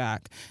except for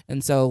Jack.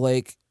 And so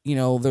like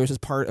there's this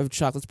part of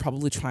Chuck that's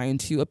probably trying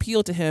to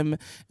appeal to him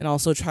and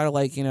also try to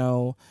like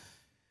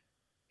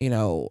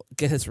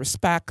get his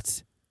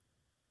respect.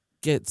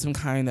 Get some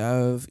kind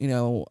of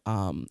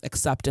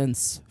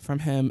acceptance from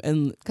him,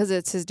 and because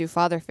it's his new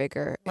father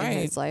figure in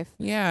his life.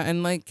 Yeah,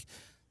 and like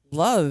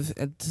love,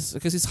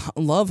 because he's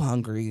love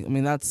hungry. I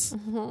mean, that's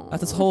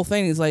his whole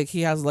thing. He's like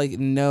he has like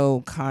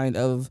no kind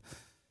of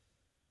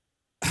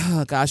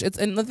and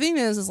the thing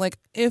is like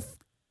if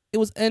it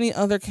was any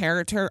other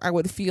character, I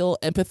would feel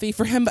empathy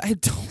for him, but I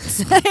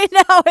don't. I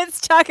know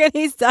it's Chuck and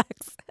he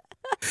sucks.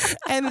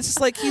 And it's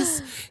just like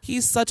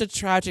he's such a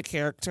tragic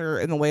character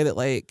in the way that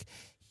like.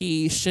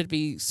 He should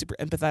be super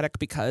empathetic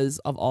because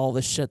of all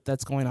the shit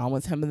that's going on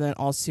with him. And then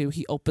also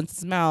he opens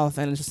his mouth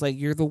and it's just like,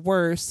 you're the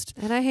worst.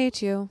 And I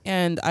hate you.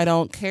 And I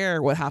don't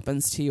care what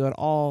happens to you at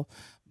all.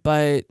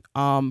 But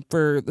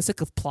for the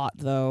sake of plot,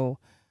 though,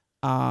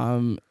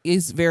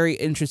 is very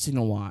interesting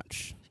to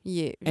watch.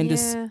 Yeah. And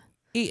just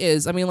he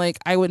is. I mean, like,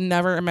 I would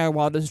never in my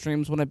wildest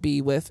dreams want to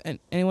be with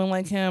anyone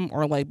like him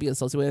or like be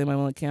associated with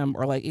anyone like him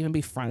or like even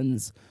be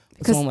friends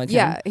with someone like him.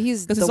 Yeah,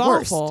 he's the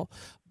worst. Awful.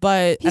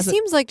 But he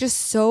seems like just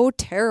so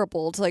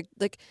terrible to like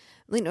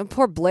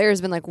poor Blair's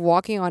been like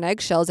walking on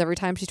eggshells every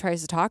time she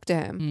tries to talk to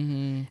him.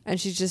 Mm-hmm. And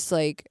she's just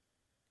like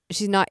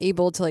she's not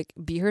able to like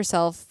be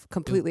herself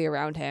completely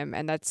around him,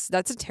 and that's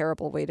a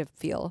terrible way to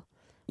feel.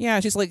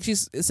 Yeah,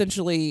 she's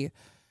essentially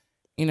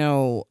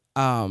bending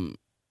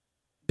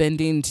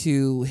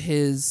to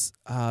his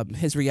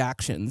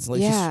reactions.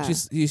 Like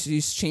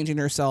she's changing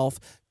herself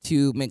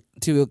to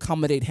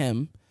accommodate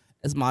him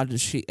as much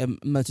as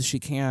she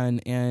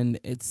can, and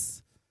it's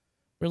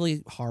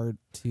really hard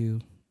to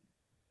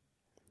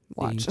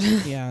watch.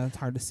 Yeah, it's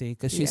hard to see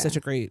because she's such a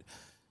great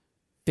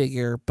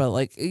figure. But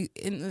like,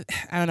 I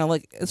don't know,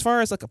 like as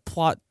far as like a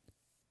plot,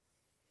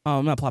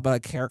 not plot, but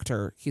like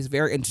character, he's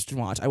very interesting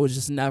to watch. I would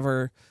just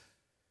never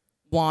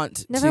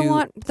want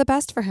the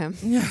best for him.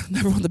 Yeah,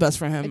 never want the best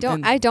for him.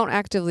 I don't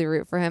actively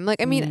root for him.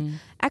 Like, I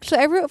mean, actually,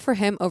 I root for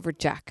him over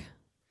Jack.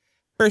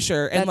 For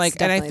sure. And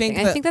like, and I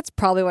think that's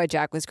probably why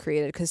Jack was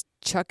created, because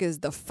Chuck is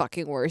the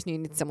fucking worst and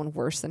you need someone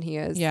worse than he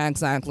is. Yeah,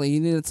 exactly. You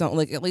need something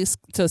like, at least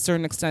to a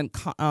certain extent,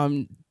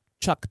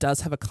 Chuck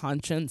does have a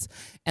conscience,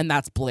 and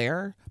that's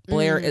Blair.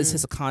 Blair is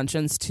his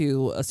conscience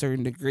to a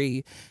certain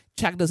degree.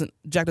 Jack doesn't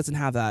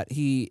have that.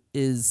 He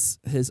is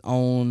his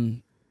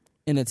own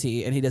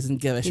entity and he doesn't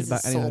give a shit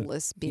about anyone. He's a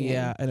soulless being.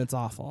 Yeah, and it's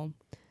awful.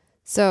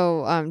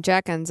 So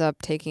Jack ends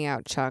up taking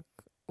out Chuck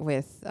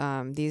with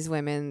these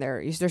women.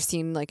 They're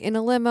seen like in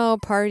a limo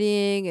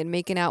partying and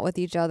making out with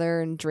each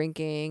other and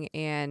drinking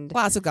and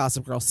lots of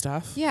Gossip Girl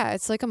stuff. Yeah,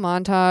 it's like a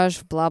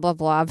montage, blah blah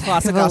blah.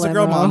 Classic Gossip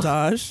Girl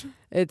montage.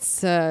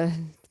 It's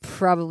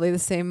probably the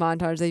same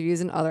montage they've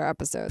used in other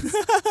episodes.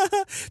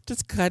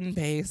 Just cut and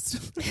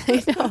paste.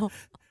 I know.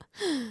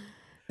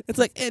 It's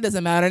like, it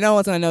doesn't matter. No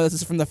one's gonna know this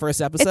is from the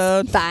first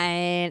episode.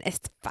 It's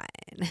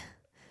fine.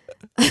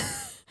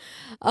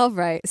 All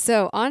right.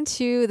 So on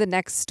to the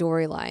next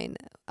storyline.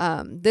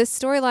 This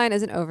storyline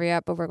isn't over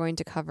yet, but we're going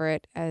to cover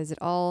it as it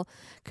all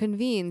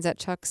convenes at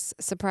Chuck's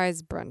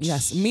surprise brunch.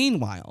 Yes.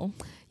 Meanwhile,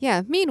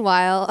 at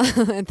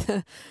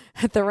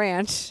the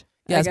ranch.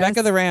 Yes, back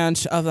at the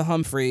ranch of the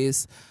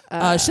Humphreys.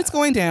 Shit's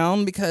going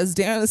down because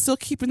Dan is still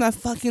keeping that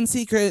fucking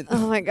secret.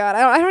 Oh my God.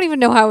 I don't even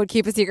know how I would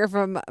keep a secret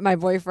from my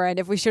boyfriend.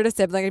 If we shared a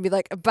sibling, I'd be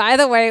like, by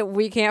the way,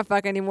 we can't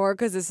fuck anymore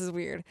because this is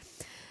weird.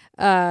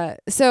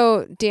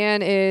 So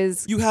Dan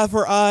is... You have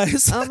her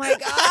eyes. Oh my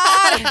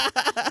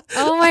God.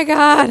 Oh my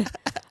God.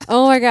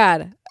 Oh my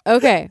God.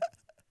 Okay.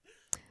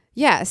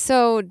 Yeah,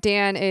 so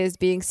Dan is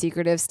being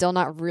secretive, still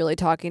not really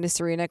talking to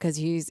Serena because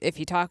if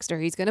he talks to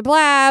her, he's going to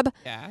blab.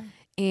 Yeah.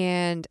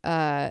 And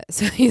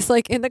so he's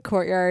like in the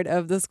courtyard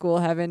of the school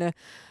having a,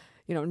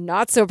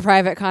 not so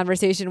private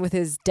conversation with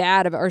his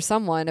dad or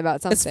someone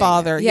about something. His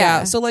father.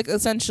 Yeah. So like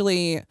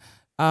essentially,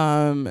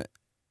 Serena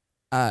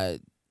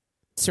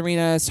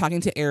is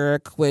talking to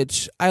Eric,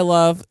 which I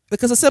love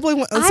because a sibling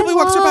walks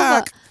her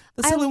back.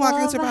 The sibling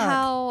walks her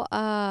back.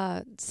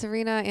 How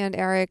Serena and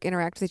Eric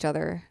interact with each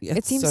other. Yeah,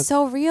 it seems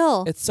so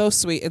real. It's so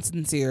sweet and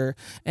sincere.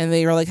 And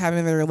they are like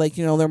having their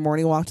their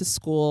morning walk to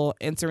school.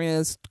 And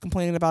Serena's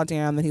complaining about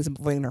Dan that he's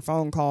avoiding her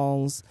phone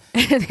calls.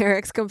 And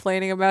Eric's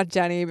complaining about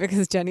Jenny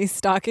because Jenny's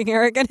stalking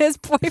Eric and his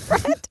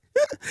boyfriend.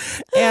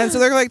 And so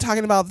they're like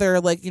talking about their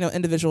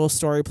individual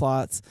story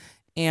plots.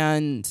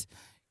 And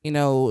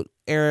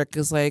Eric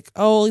is like,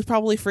 oh, he's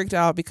probably freaked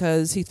out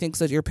because he thinks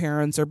that our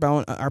parents are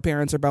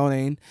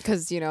boning.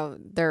 Because,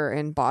 they're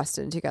in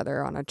Boston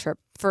together on a trip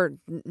for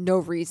no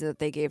reason that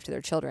they gave to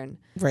their children.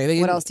 Right.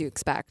 What else do you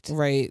expect?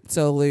 Right.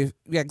 So,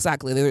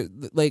 exactly. They're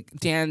like,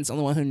 Dan's the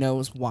only one who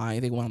knows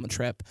why they went on the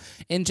trip.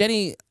 And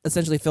Jenny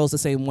essentially feels the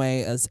same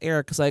way as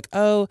Eric. Is like,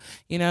 oh,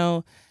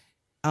 Dan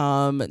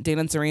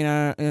and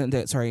Serena,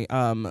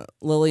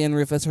 Lily and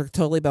Rufus are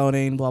totally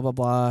boning, blah, blah,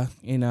 blah,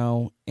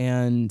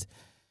 and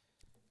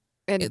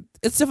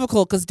it's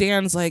difficult because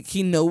Dan's like,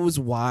 he knows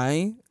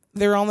why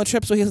they're on the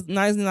trip, so he's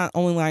not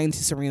only lying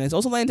to Serena, he's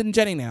also lying to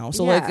Jenny now.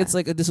 So it's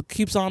like it just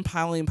keeps on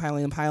piling.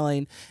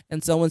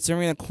 And so when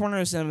Serena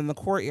corners him in the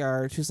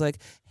courtyard, she's like,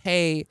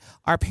 hey,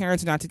 our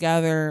parents are not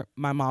together.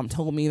 My mom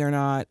told me they're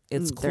not.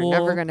 It's cool. They're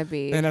never gonna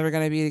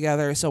be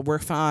together, so we're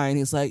fine.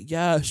 He's like,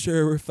 yeah,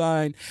 sure, we're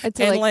fine.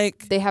 And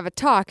like they have a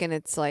talk, and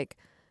it's like,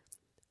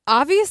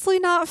 obviously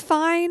not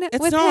fine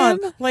with him.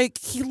 Like,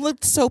 he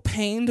looked so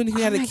pained when he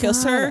had to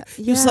kiss her.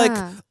 He was like,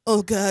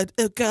 oh God.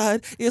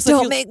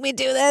 Don't make me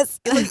do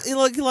this.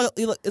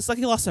 It's like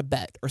he lost a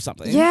bet or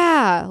something.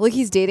 Yeah. Like,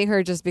 he's dating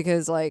her just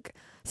because, like,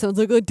 someone's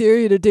like, I dare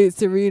you to date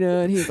Serena.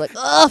 And he's like,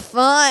 oh,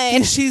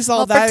 fine. She's all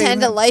I'll that.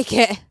 pretend to like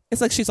it.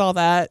 It's like she's all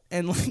that.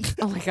 And like,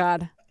 oh my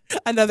God.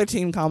 Another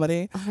teen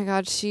comedy. Oh my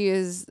God.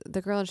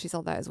 The girl and She's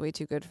All That is way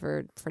too good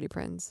for Freddie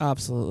Prinze.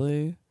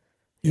 Absolutely.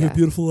 You have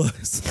beautiful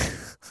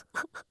eyes.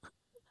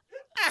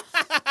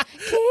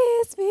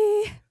 Kiss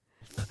me.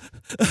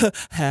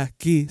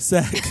 Hacky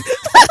sack.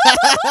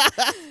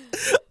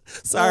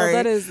 Sorry.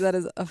 That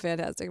is a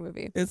fantastic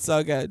movie. It's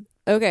so good.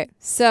 Okay,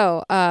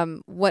 so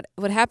what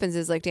happens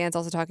is, like, Dan's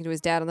also talking to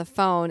his dad on the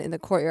phone in the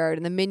courtyard,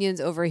 and the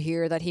minions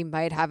overhear that he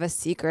might have a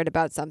secret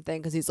about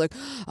something because he's like,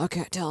 I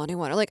can't tell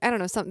anyone, or like, I don't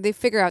know, something. They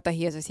figure out that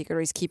he has a secret,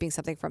 or he's keeping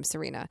something from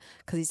Serena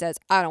because he says,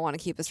 I don't want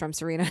to keep this from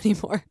Serena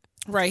anymore.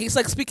 Right, he's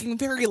like speaking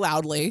very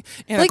loudly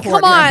in like, a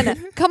courtyard.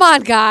 come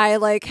on, guy,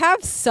 like,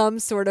 have some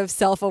sort of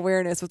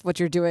self-awareness with what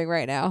you're doing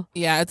right now.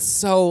 Yeah, it's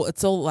so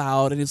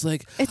loud, and he's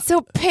like, it's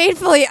so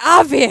painfully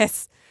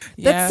obvious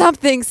that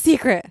something's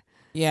secret.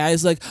 Yeah,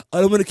 he's like, I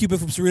don't want to keep it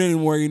from Serena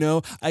anymore,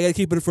 I gotta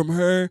keep it from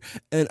her,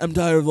 and I'm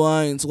tired of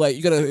lying, so like,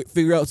 you gotta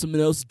figure out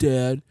something else,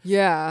 Dad.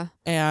 Yeah.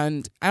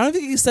 And I don't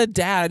think he said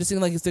Dad, I just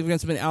think like he's figuring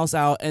something else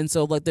out, and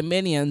so like the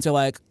minions are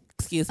like,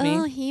 excuse me.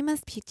 Oh, he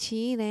must be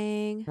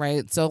cheating.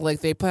 Right. So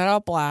like they put out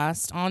a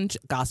blast on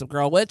Gossip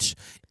Girl, which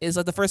is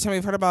like the first time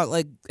we've heard about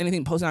like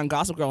anything posted on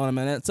Gossip Girl in a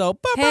minute. So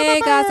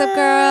hey, Gossip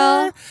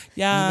Girl.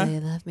 Yeah.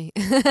 They love me.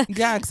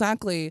 Yeah,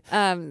 exactly.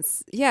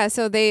 Yeah,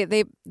 so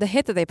the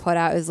hit that they put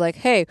out is like,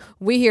 hey,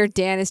 we hear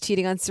Dan is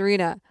cheating on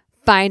Serena.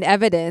 Find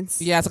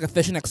evidence. Yeah, it's like a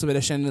fishing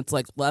expedition. It's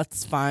like,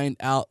 let's find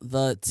out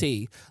the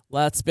tea.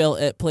 Let's spill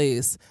it,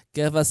 please.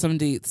 Give us some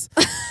deets.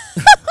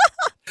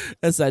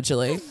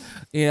 Essentially.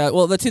 Yeah,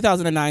 well, the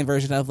 2009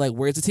 version of like,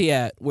 where's the tea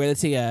at? Where the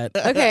tea at?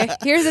 Okay,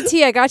 here's the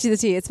tea. I got you the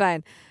tea. It's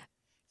fine.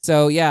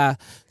 So yeah,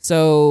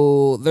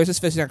 so there's this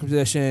fishing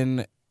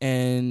expedition,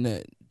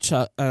 and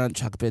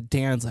but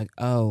Dan's like,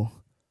 oh,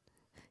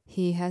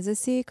 he has a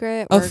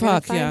secret. Oh, We're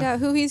gonna find out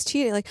who he's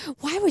cheating. Like,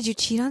 why would you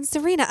cheat on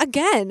Serena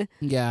again?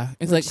 Yeah,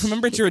 it's like,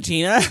 remember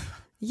Georgina?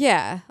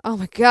 Yeah. Oh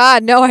my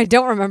God, no, I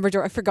don't remember.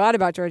 I forgot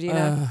about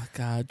Georgina. Oh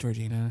God,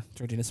 Georgina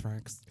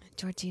Sparks.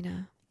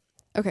 Georgina.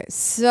 Okay,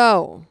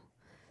 so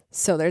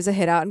there's a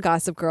hit out in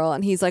Gossip Girl,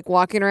 and he's like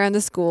walking around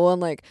the school,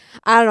 and like,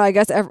 I don't know, I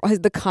guess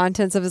the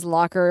contents of his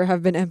locker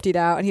have been emptied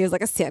out, and he has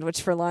like a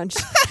sandwich for lunch.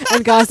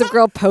 And Gossip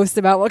Girl posts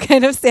about what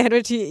kind of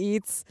sandwich he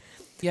eats.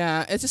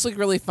 Yeah, it's just like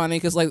really funny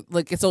because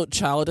like it's so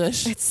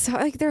childish. It's so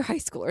like they're high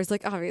schoolers.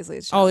 Like obviously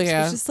it's childish. Oh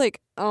yeah, it's just like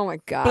oh my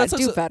god, do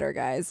also, better,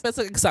 guys. But it's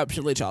like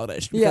exceptionally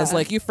childish because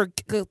like you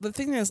forget. The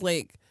thing is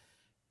like.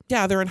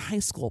 Yeah, they're in high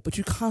school, but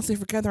you constantly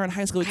forget they're in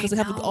high school because they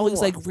have like, all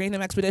these like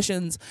random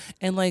expeditions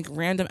and like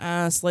random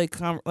ass like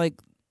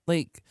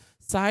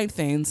side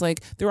things.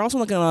 Like they were also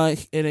like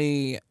in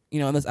a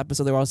in this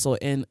episode they were also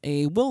in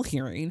a will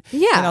hearing.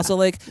 Yeah, and also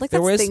like there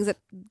that's was things that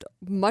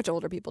much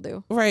older people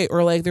do. Right,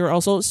 or like there were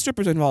also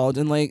strippers involved,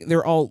 and like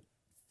they're all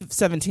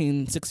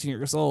 17, 16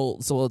 years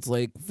old, so it's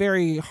like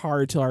very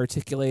hard to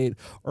articulate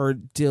or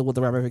deal with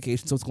the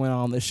ramifications of what's going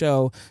on the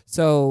show.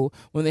 So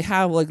when they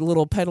have like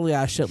little peddly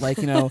ass shit like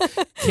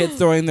kids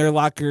throwing their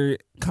locker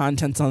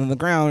contents on the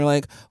ground, you're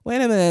like, wait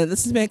a minute,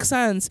 this makes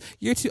sense.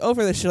 You're too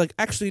over this shit. Like,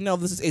 actually, no,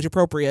 this is age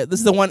appropriate. This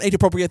is the one age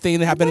appropriate thing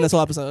that happened in this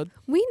whole episode.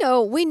 We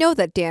know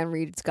that Dan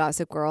reads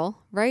Gossip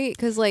Girl, right?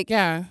 Because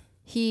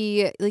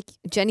he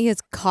Jenny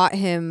has caught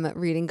him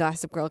reading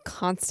Gossip Girl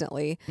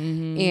constantly,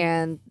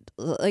 and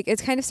like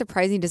it's kind of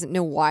surprising he doesn't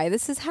know why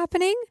this is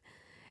happening,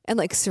 and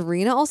like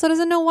Serena also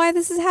doesn't know why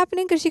this is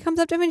happening because she comes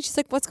up to him and she's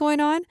like, "What's going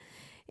on?"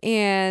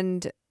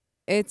 And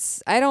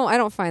it's I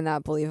don't find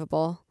that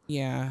believable.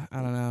 Yeah,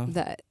 I don't know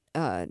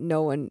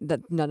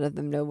that none of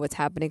them know what's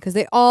happening because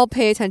they all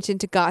pay attention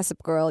to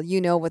Gossip Girl. You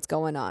know what's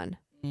going on.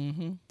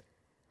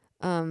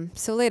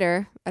 So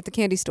later at the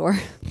candy store,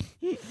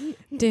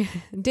 Dan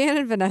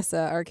and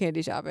Vanessa are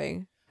candy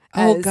shopping.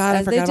 I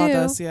forgot about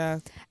this. Yeah,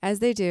 as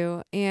they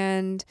do,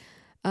 and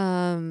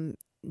Dan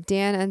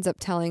ends up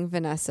telling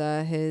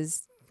Vanessa,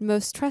 his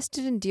most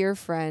trusted and dear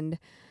friend,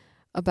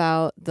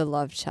 about the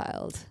love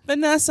child.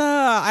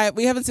 Vanessa,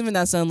 we haven't seen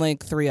Vanessa in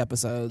like 3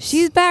 episodes.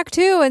 She's back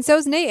too, and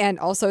so's Nate. And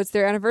also, it's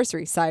their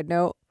anniversary. Side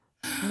note,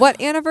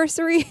 what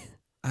anniversary?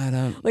 I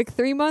don't like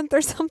 3 month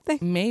or something.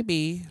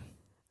 Maybe.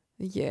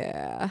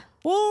 Yeah.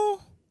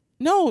 Well,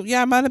 no,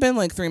 yeah, it might have been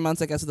like 3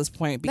 months, I guess, at this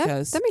point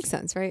because that makes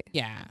sense, right?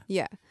 Yeah.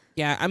 Yeah.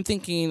 Yeah, I'm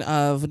thinking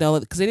of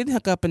because they didn't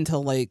hook up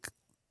until like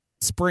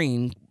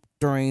spring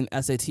during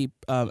SAT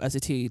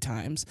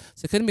times,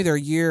 so it couldn't be their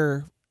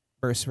year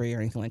anniversary or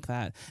anything like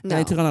that. No. And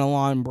they took on a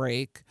long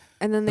break,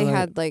 and then they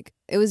had like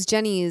it was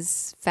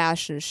Jenny's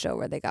fashion show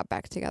where they got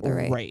back together,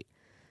 right? Right.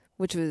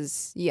 Which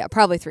was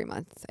probably 3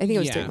 months. I think it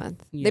was 3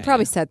 months. Yeah, they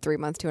probably said 3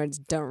 months too. I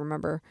just don't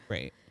remember.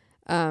 Right.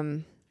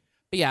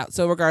 But yeah,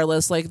 so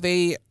regardless, like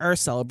they are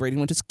celebrating,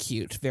 which is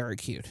cute, very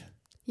cute.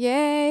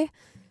 Yay,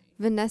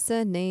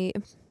 Vanessa, Nate.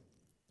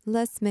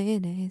 Less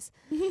mayonnaise.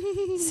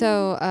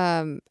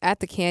 So at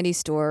the candy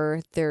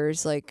store,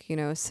 there's like,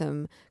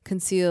 some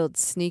concealed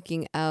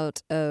sneaking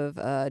out of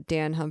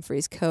Dan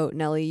Humphrey's coat.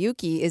 Nellie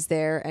Yuki is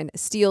there and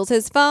steals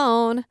his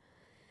phone.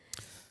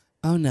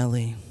 Oh,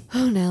 Nellie.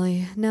 Oh,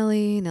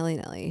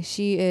 Nellie.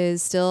 She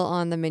is still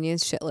on the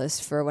Minions shit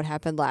list for what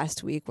happened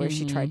last week where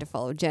she tried to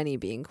follow Jenny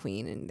being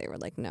queen and they were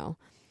like, no.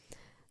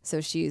 So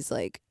she's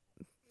like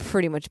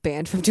pretty much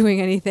banned from doing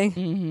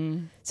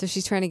anything. So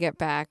she's trying to get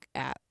back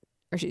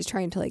or she's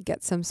trying to like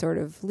get some sort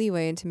of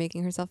leeway into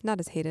making herself not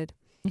as hated.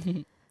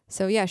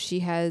 So yeah, she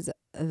has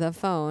the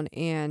phone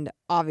and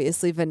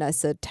obviously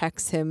Vanessa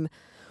texts him,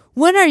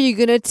 when are you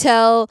going to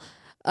tell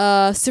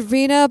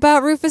Serena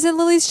about Rufus and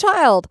Lily's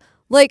child?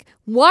 Like,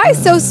 why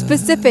so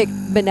specific,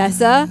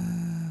 Vanessa?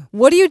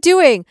 What are you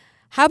doing?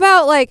 How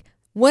about like,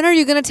 when are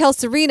you going to tell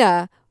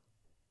Serena?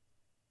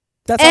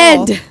 That's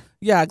all.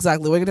 Yeah,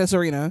 exactly. We're going to tell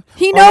Serena.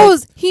 He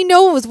knows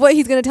what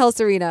he's going to tell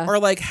Serena. Or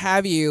like,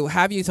 have you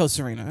tell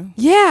Serena?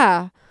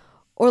 Yeah.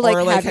 Or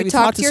like, have you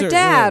talked to your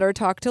dad or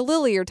talk to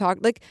Lily or talk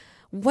like,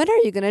 when are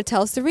you going to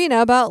tell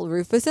Serena about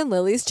Rufus and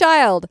Lily's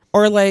child?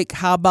 Or like,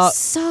 how about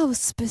so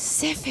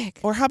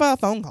specific? Or how about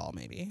a phone call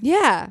maybe?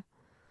 Yeah.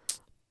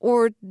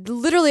 Or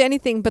literally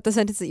anything but the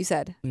sentence that you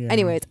said. Yeah.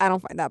 Anyways, I don't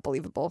find that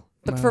believable.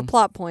 But for a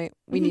plot point,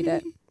 we need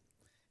it.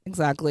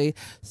 Exactly.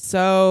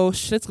 So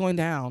shit's going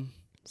down.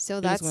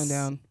 That's going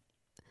down.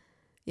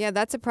 Yeah,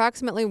 that's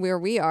approximately where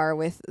we are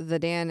with the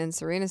Dan and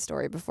Serena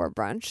story before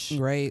brunch.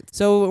 Right.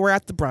 So we're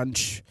at the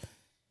brunch.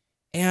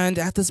 And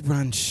at this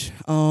brunch,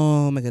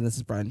 oh my goodness,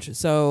 this brunch.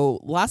 So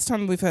last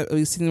time we've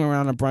seen them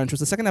around a brunch was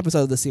the second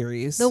episode of the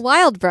series. The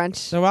Wild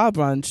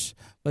Brunch.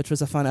 Which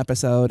was a fun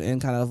episode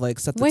and kind of like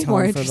set the way tone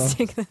more for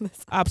interesting than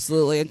this.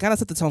 Absolutely. And kind of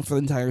set the tone for the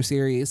entire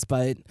series.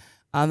 But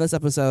on this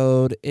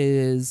episode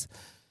is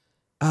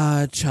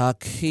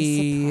Chuck.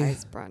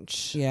 Surprise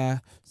brunch. Yeah.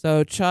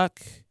 So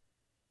Chuck,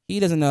 he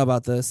doesn't know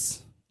about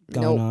this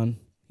going on.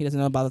 He doesn't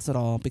know about this at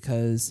all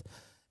because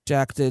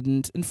Jack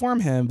didn't inform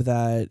him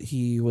that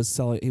he was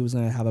going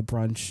to have a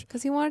brunch.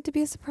 Because he wanted to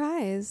be a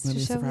surprise. To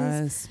show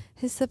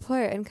his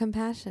support and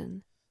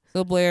compassion.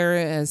 So Blair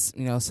has,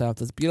 set up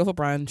this beautiful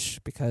brunch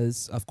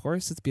because, of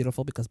course, it's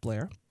beautiful because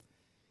Blair.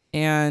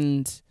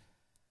 And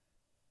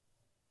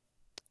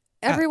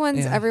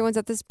everyone's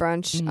at this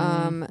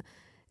brunch.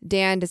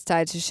 Dan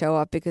decides to show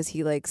up because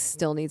he like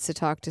still needs to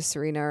talk to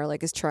Serena or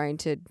like is trying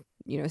to,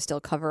 still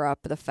cover up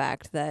the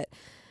fact that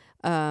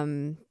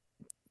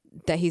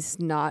that he's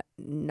not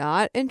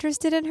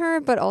interested in her,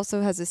 but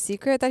also has a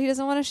secret that he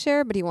doesn't want to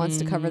share, but he wants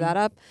to cover that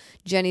up.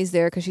 Jenny's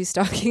there because she's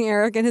stalking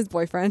Eric and his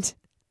boyfriend.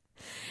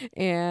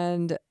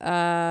 And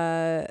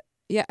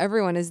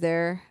everyone is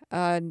there.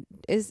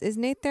 Is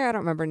Nate there? I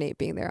don't remember Nate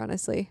being there,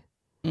 honestly.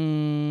 I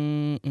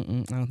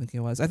don't think he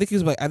was. I think he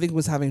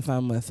was having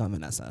fun with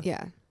Vanessa.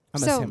 Yeah.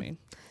 I'm assuming.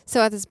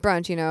 So at this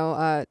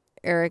brunch,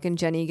 Eric and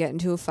Jenny get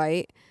into a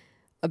fight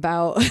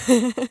about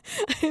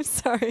I'm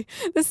sorry,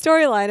 the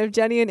storyline of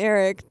Jenny and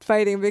Eric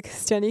fighting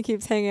because Jenny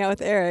keeps hanging out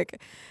with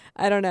Eric.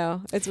 I don't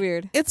know. It's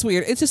weird. It's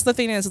just the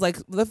thing is, like,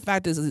 the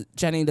fact is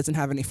Jenny doesn't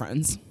have any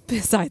friends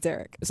besides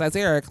Eric.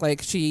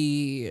 Like,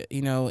 she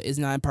is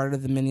not part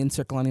of the minion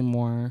circle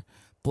anymore.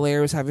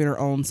 Blair is having her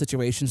own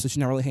situation, so she's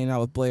not really hanging out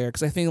with Blair.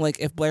 Because I think, like,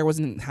 if Blair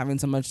wasn't having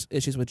so much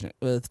issues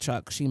with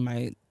Chuck, she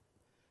might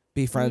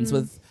be friends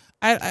with.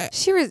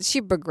 She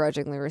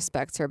begrudgingly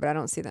respects her, but I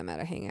don't see them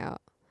at a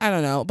hangout. I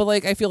don't know, but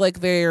like I feel like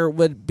there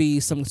would be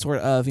some sort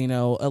of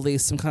at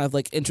least some kind of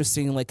like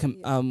interesting like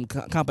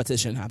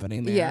competition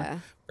happening there. Yeah,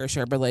 for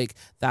sure. But like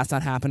that's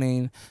not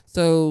happening.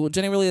 So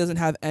Jenny really doesn't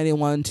have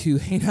anyone to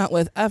hang out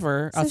with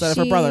ever outside of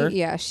her brother.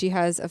 Yeah, she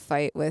has a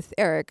fight with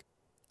Eric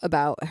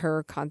about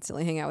her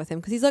constantly hanging out with him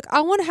because he's like,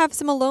 I want to have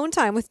some alone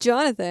time with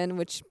Jonathan,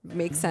 which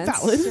makes sense.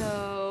 Valid.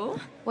 So,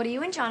 what do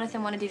you and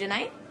Jonathan want to do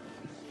tonight?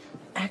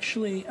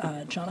 Actually,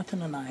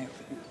 Jonathan and I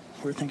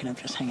were thinking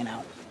of just hanging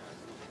out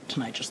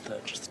tonight, just the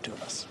two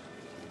of us.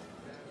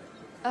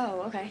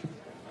 Oh, okay.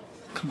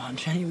 Come on,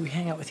 Jenny, we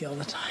hang out with you all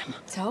the time.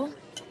 So,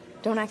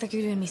 don't act like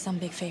you're doing me some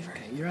big favor.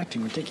 Okay, you're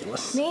acting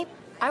ridiculous. Nate,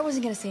 I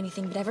wasn't gonna say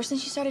anything, but ever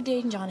since you started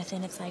dating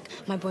Jonathan, it's like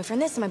my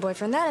boyfriend this and my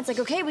boyfriend that. It's like,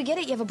 okay, we get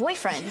it, you have a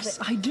boyfriend. Yes,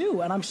 I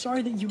do, and I'm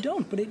sorry that you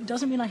don't, but it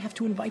doesn't mean I have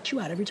to invite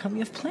you out every time we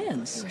have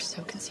plans. You are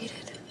so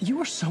conceited.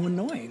 You are so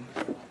annoying.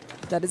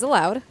 That is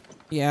allowed.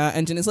 Yeah,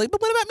 and Jenny's like,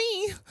 but what about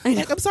me?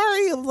 Like, I'm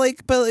sorry,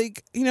 like, but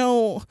like,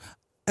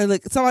 and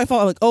like it's not my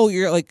fault. I'm like, oh,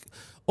 you're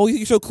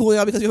so cool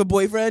now because you have a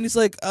boyfriend. He's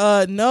like,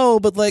 no,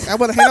 but like I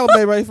want to hang out with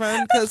my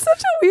boyfriend because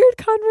such a weird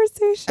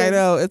conversation. I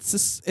know,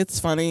 it's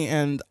funny,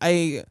 and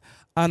I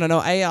don't know.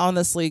 I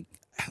honestly,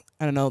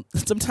 I don't know.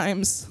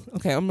 Sometimes,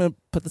 okay, I'm gonna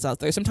put this out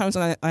there. Sometimes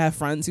when I have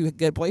friends who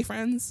get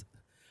boyfriends,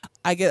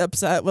 I get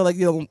upset when like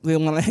they don't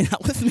want to hang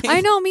out with me. I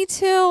know, me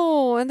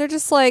too. And they're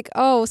just like,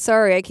 oh,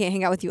 sorry, I can't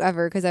hang out with you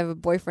ever because I have a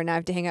boyfriend. I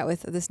have to hang out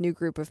with this new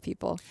group of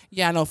people.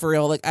 Yeah, no, for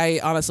real. Like I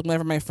honestly,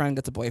 whenever my friend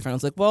gets a boyfriend, I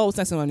was like, well, it's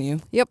nice to know you.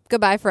 Yep,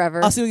 goodbye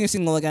forever. I'll see you when you're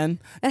single again.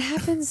 It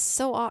happens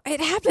so often.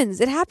 It happens.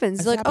 You're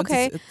like, happens.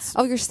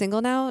 okay, you're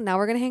single now? Now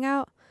we're gonna hang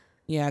out?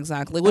 Yeah,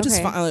 exactly. Which is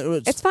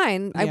fine. It's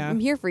fine. Yeah. I'm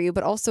here for you,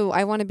 but also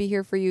I want to be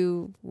here for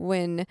you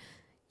when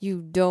you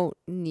don't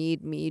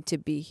need me to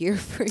be here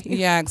for you.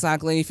 Yeah,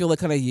 exactly. You feel like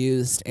kind of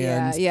used.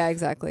 And, yeah,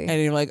 exactly.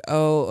 And you're like,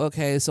 oh,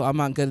 okay, so I'm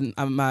not good.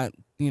 I'm not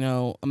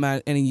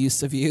any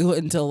use of you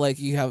until like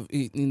you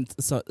need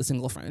a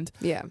single friend.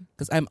 Yeah.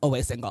 Because I'm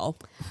always single.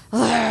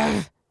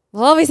 We'll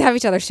always have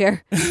each other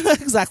share.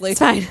 Exactly. It's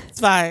fine.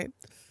 It's fine.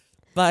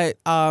 But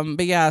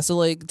yeah, so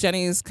like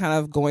Jenny's kind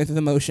of going through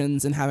the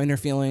motions and having her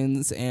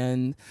feelings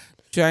and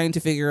trying to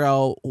figure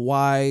out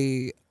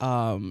why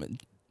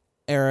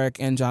Eric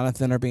and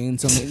Jonathan are being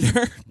so mean to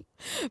her.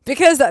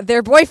 Because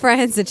they're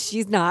boyfriends and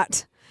she's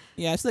not.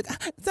 Yeah, she's like,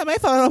 it's not my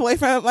fault.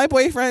 My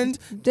boyfriend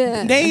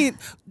Nate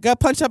got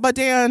punched up by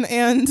Dan,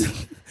 and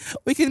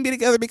we couldn't be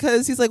together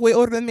because he's like way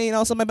older than me, and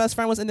also my best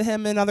friend was into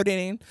him, and now they're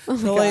dating.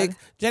 So like,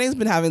 Jenny's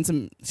been having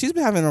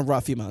a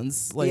rough few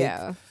months. Like,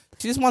 yeah.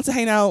 She just wants to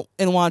hang out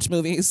and watch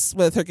movies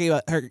with her gay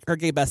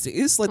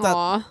besties. Like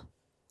that.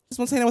 Just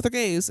wants to hang out with her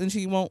gays, and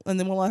she won't, and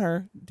then we'll let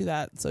her do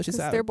that. So she's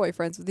sad. They're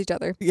boyfriends with each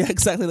other. Yeah,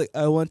 exactly. Like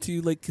I want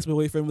to like kiss my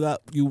boyfriend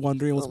without you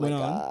wondering what's going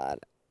on.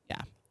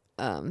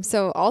 Yeah.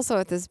 So also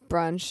at this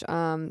brunch,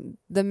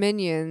 the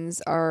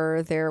minions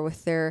are there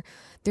with their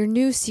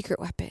new secret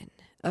weapon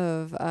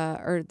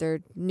or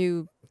their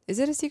new. Is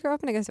it a secret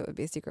weapon? I guess it would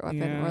be a secret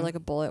weapon or like a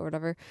bullet or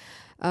whatever.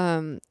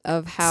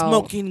 Of how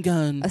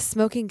a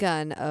smoking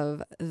gun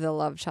of the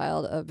love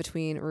child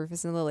between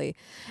Rufus and Lily,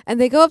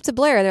 and they go up to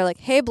Blair. They're like,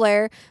 "Hey,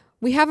 Blair,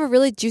 we have a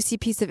really juicy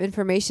piece of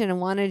information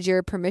and wanted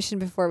your permission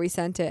before we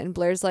sent it." And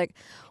Blair's like,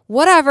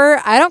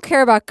 "Whatever, I don't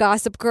care about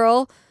Gossip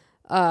Girl."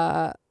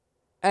 And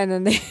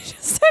then they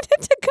just sent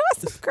it to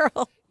Gossip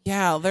Girl.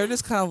 Yeah, they're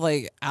just kind of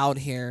like out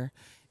here,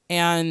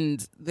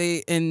 and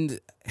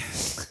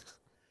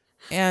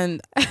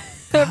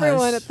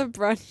everyone at the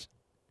brunch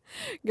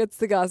gets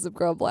the Gossip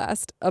Girl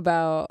blast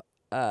about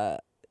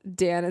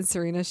Dan and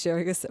Serena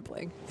sharing a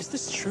sibling. Is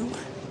this true?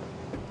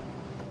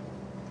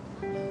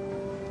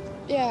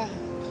 Yeah,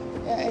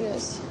 it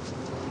is.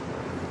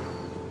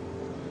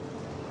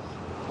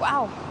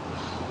 Wow.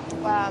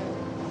 Well,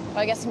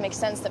 I guess it makes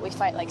sense that we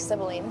fight like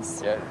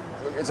siblings. Yeah,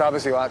 it's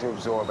obviously a lot to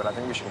absorb, but I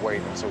think we should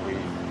wait until we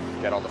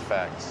get all the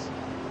facts.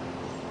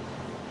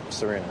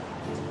 Serena.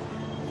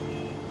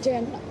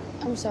 Dan,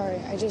 I'm sorry.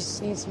 I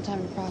just need some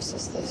time to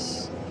process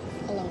this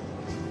alone.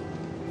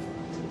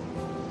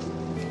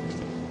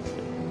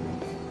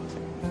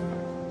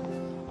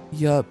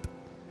 Yup.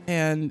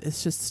 And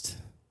it's just...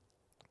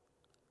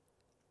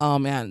 Oh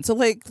man. So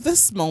like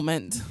this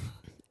moment,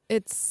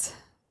 this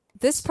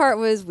part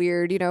was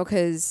weird, you know,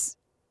 because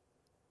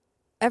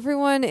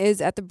everyone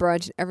is at the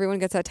brunch. Everyone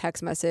gets that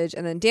text message,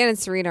 and then Dan and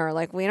Serena are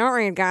like, "We don't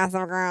read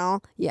Gossip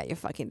Girl." Yeah, you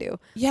fucking do.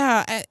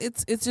 Yeah,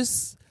 it's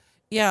just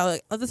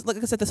like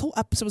I said, this whole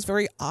episode was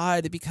very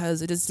odd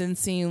because it just didn't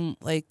seem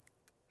like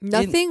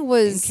nothing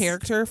was in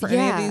character for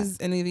any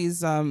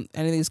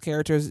of these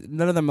characters.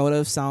 None of the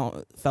motives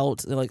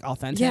felt like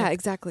authentic. Yeah,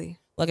 exactly.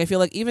 Like I feel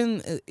like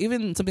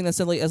even something as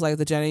silly as like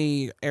the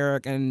Jenny,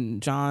 Eric,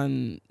 and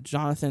Jonathan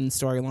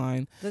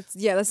storyline. That's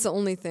the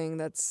only thing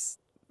that's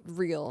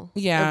real.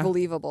 Yeah, or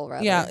believable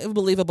rather. Yeah,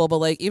 believable. But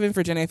like even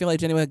for Jenny, I feel like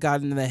Jenny would have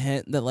gotten the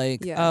hint that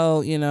like,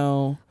 oh, you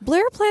know,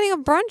 Blair planning a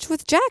brunch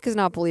with Jack is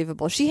not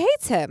believable. She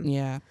hates him.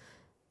 Yeah.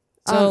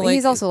 So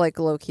he's also like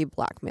low key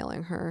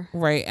blackmailing her.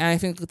 Right, and I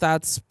think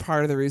that's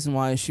part of the reason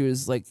why she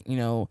was like, you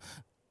know,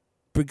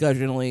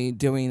 begrudgingly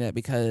doing it,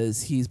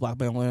 because he's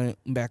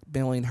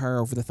blackmailing her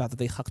over the fact that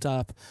they hooked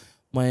up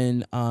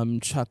when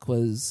Chuck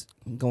was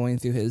going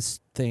through his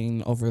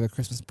thing over the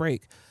Christmas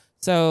break.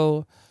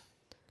 So,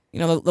 you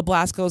know, the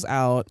blast goes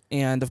out,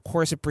 and of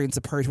course it brings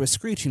the party to a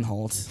screeching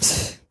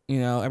halt. You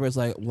know, everybody's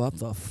like, what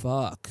the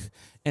fuck?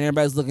 And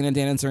everybody's looking at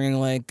Dan and Serena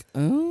like,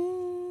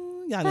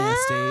 oh, y'all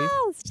nasty.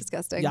 It's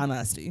disgusting. Y'all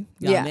nasty.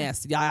 Y'all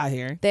nasty. Y'all out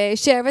here. They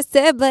share a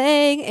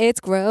sibling. It's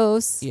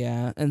gross.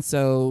 Yeah. And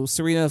so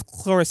Serena, of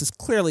course, is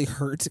clearly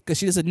hurt because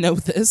she doesn't know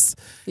this.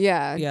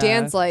 Yeah.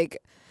 Dan's like,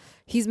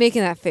 he's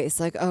making that face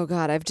like, oh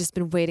God, I've just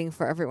been waiting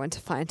for everyone to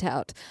find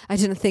out. I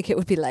didn't think it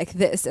would be like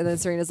this. And then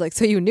Serena's like,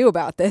 so you knew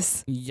about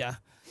this? Yeah.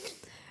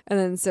 And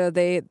then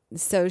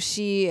so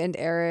she and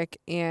Eric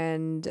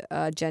and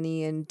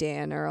Jenny and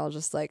Dan are all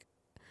just like,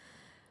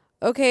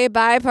 okay,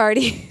 bye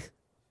party.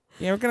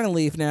 Yeah, we're going to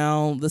leave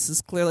now. This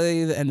is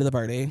clearly the end of the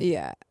party.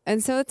 Yeah.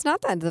 And so it's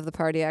not the end of the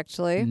party,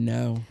 actually.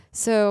 No.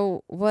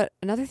 So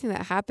another thing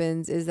that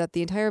happens is that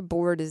the entire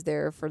board is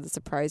there for the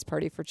surprise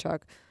party for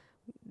Chuck.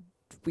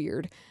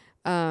 Weird.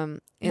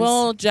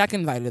 Well, Jack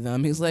invited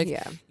them. He's like,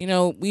 you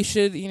know, we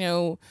should, you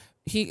know,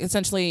 he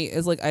essentially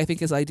is like, I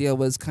think his idea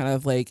was kind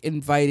of like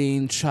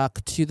inviting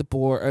Chuck to the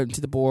board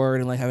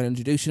and like having an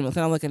introduction. It was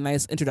kind of like a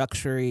nice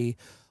introductory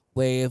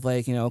way of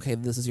like, you know, okay,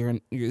 this is your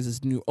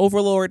new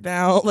overlord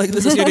now. Like,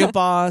 this is your new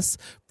boss.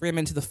 Bring him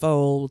into the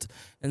fold.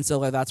 And so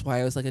like that's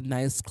why it was like a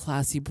nice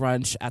classy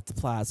brunch at the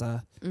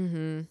plaza.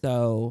 Mm-hmm.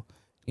 So,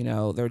 you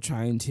know, they're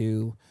trying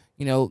to,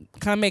 you know,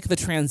 kind of make the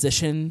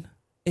transition,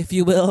 if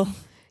you will.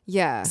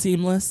 Yeah.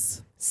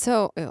 Seamless.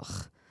 So,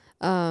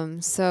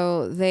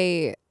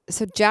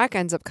 So Jack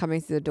ends up coming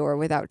through the door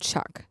without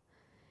Chuck.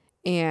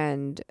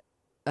 And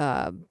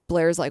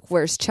Blair's like,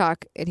 where's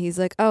Chuck? And he's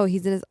like, oh,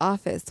 he's in his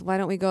office. Why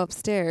don't we go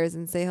upstairs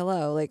and say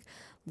hello? Like,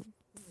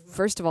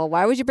 first of all,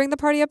 why would you bring the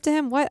party up to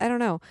him? What? I don't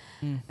know.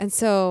 And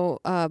so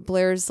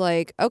Blair's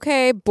like,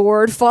 okay,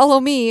 board,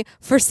 follow me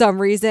for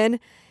some reason.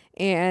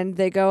 And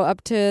they go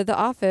up to the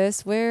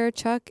office where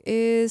Chuck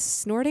is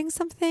snorting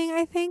something,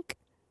 I think.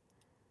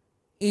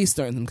 He's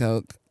snorting some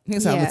coke.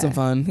 He's having some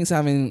fun. He's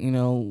having, you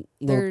know,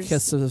 little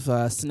kiss of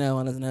snow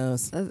on his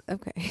nose.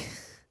 Okay.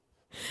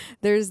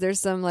 There's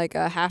some like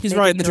a half. He's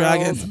riding the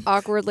dragon.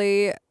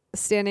 Awkwardly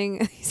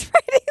standing. He's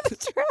riding the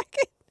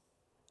dragon.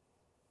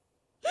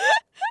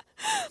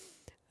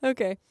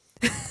 Okay.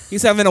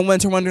 He's having a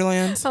winter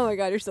wonderland. Oh my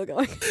God, you're still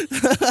going.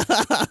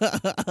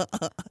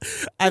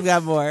 I've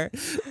got more.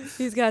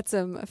 He's got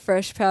some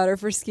fresh powder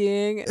for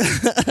skiing.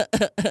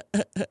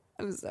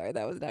 I'm sorry,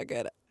 that was not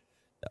good.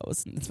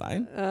 It's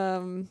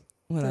fine.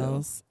 What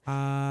else?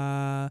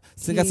 So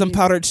he got some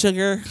powdered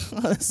sugar.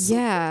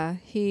 Yeah,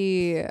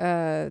 he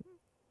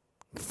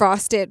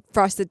frosted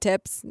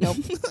tips. Nope,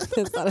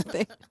 that's not a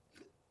thing.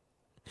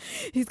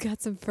 He's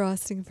got some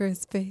frosting for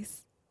his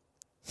face.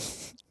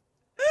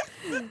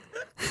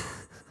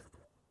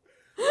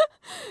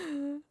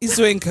 He's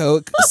doing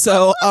coke.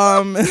 So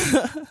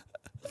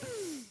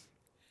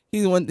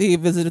he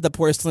visited the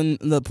porcelain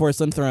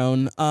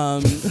throne.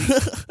 No.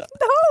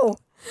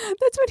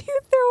 That's when you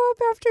throw up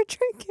after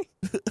drinking.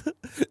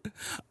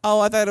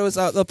 Oh, I thought it was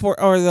that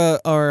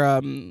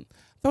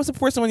was the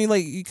porcelain when you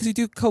like because you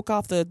do coke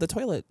off the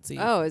toilet seat.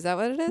 Oh, is that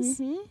what it is?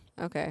 Mm-hmm.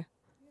 Okay.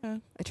 Yeah,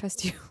 I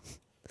trust you.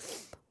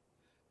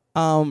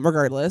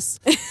 Regardless,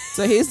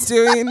 so he's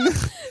doing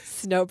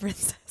Snow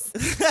Princess.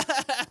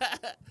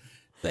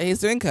 So he's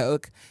doing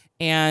coke,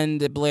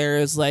 and Blair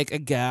is like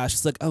aghast.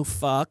 She's like, "Oh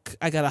fuck,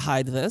 I gotta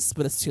hide this,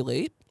 but it's too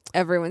late."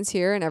 Everyone's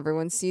here, and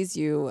everyone sees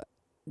you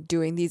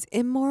doing these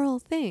immoral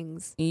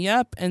things.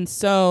 Yep. And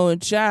so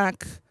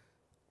Jack,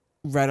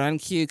 right on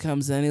cue,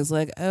 comes in. He's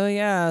like, oh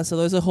yeah, so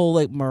there's a whole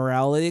like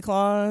morality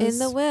clause in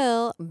the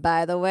will,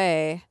 by the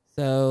way.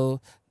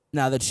 So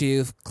now that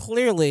you've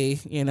clearly,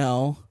 you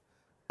know,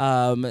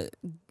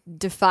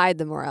 defied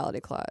the morality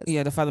clause.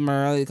 Yeah, defied the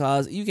morality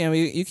clause. You can't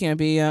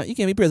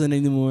be president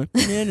anymore.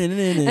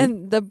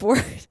 And the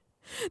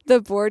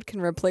board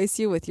can replace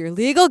you with your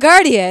legal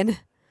guardian.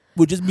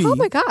 Which is me. Oh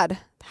my God.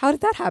 How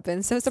did that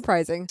happen? So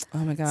surprising. Oh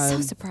my God.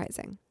 So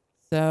surprising.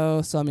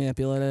 So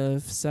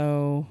manipulative.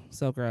 So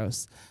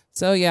gross.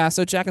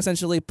 So Jack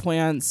essentially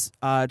plants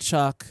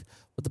Chuck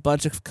with a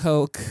bunch of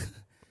coke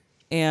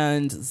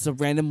and some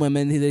random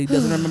women that he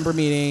doesn't remember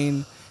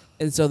meeting,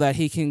 and so that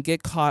he can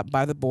get caught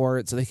by the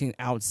board, so they can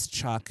oust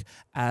Chuck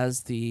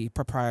as the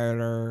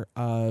proprietor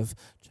of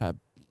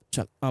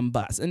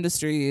Bass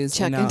Industries.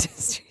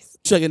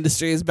 Chuck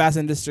Industries, Bass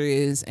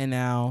Industries, and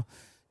now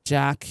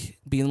Jack,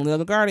 being the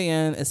little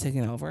guardian, is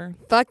taking over.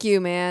 Fuck you,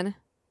 man.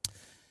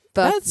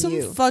 That's some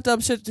fucked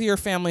up shit to your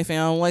family,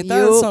 fam. Like,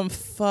 that is some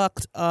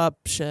fucked up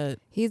shit.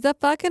 He's the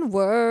fucking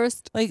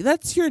worst. Like,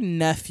 that's your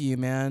nephew,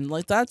 man.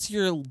 Like, that's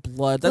your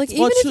blood. That's like,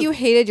 even if you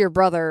hated your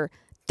brother,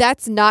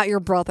 that's not your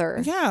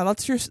brother. Yeah,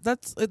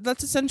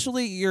 that's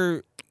essentially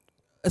your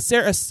a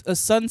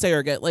son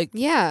surrogate. Like,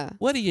 yeah,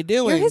 what are you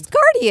doing? You're his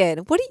guardian.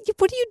 What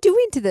are you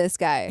doing to this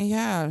guy?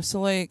 Yeah, so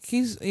like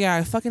he's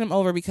fucking him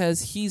over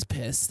because he's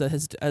pissed that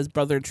his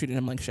brother treated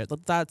him like shit.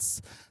 Like,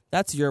 that's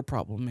your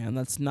problem, man.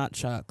 That's not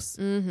Chuck's.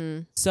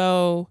 Mm-hmm.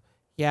 So,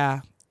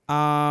 yeah.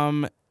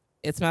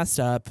 It's messed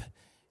up.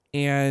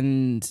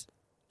 And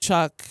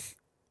Chuck,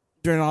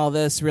 during all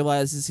this,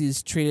 realizes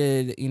he's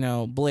treated,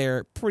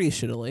 Blair pretty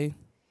shittily.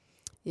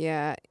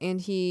 Yeah,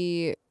 and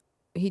he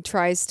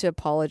tries to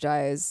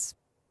apologize,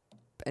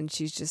 and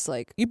she's just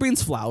like... He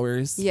brings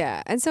flowers.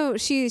 Yeah, and so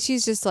she's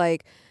just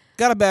like...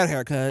 Got a bad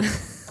haircut.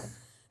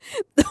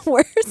 The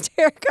worst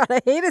haircut. I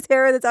hate his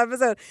hair in this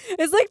episode.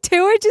 It's like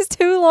 2 inches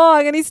too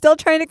long, and he's still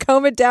trying to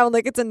comb it down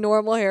like it's a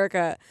normal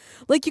haircut.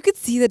 Like, you could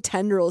see the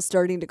tendrils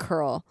starting to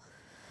curl.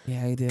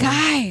 Yeah, he did.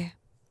 Guy.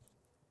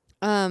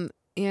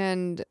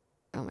 And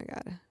oh my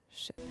god,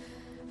 shit.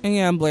 And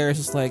yeah, and Blair is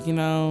just like,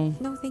 no,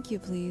 thank you,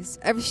 please.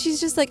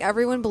 She's just like,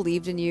 everyone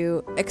believed in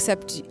you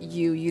except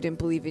you. You didn't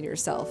believe in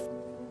yourself.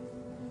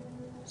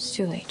 It's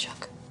too late,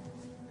 Chuck.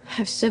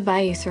 I've stood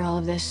by you through all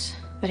of this,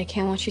 but I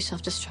can't watch you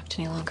self-destruct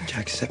any longer.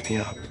 Jack set me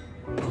up.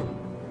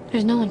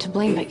 There's no one to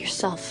blame but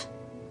yourself.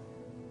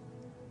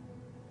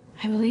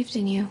 I believed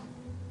in you.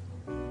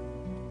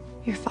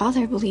 Your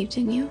father believed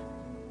in you.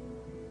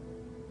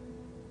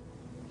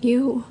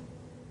 You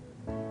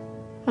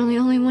are the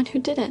only one who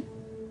didn't.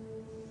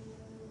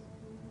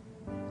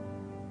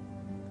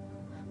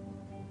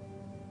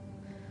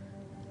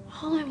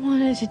 All I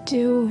wanted to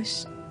do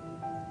was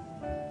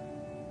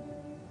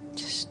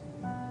just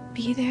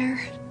be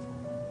there.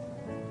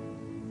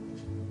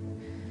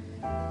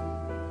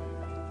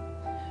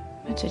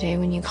 But today,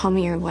 when you call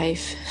me your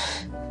wife,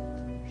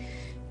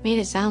 made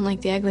it sound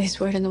like the ugliest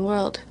word in the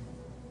world.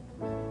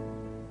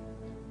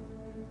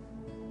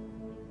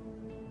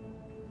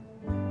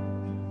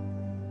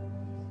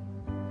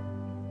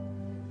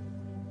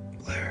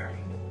 Blair,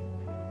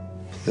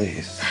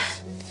 please.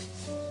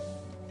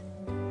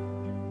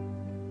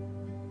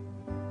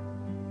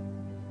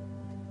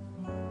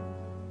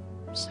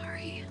 I'm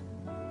sorry.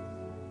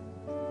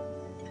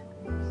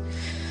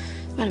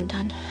 But I'm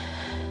done.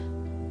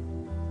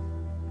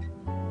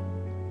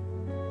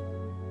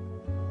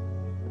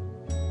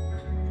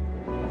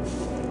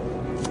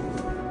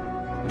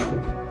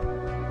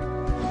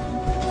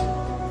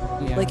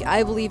 Like,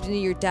 I believed in you,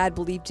 your dad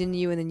believed in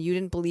you, and then you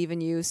didn't believe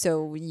in you,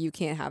 so you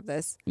can't have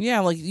this. yeah,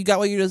 like, you got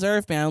what you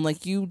deserve, man.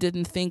 Like, you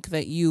didn't think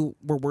that you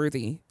were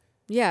worthy.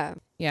 Yeah.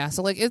 Yeah,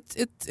 so like it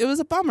was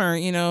a bummer,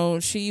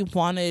 she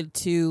wanted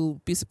to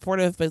be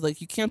supportive, but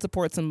like, you can't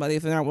support somebody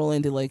if they're not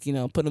willing to, like,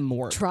 put in the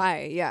work.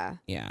 Try, yeah.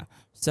 Yeah.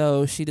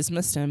 So she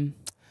dismissed him.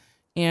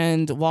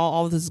 And while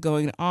all this is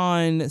going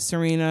on,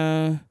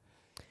 Serena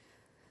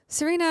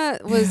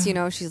was,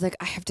 she's like,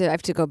 I have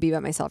to go be by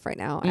myself right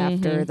now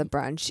after the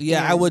brunch.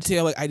 Yeah, I would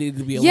too. Like, I need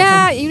to be alone.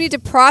 Yeah, you need to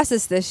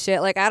process this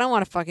shit. Like, I don't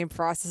want to fucking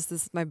process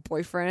this with my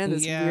boyfriend and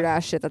this weird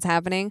ass shit that's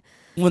happening.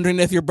 Wondering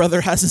if your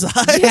brother has his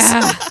eyes.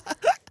 Yeah.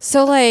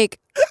 So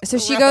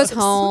she goes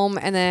home,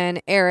 and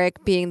then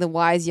Eric, being the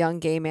wise young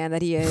gay man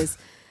that he is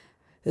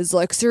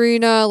like,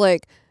 Serena,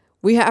 like,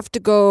 we have to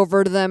go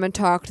over to them and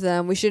talk to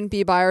them. We shouldn't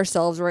be by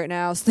ourselves right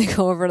now. So they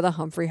go over to the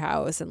Humphrey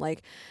house and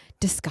like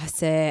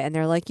discuss it, and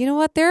they're like, you know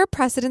what, there are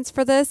precedents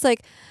for this,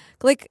 like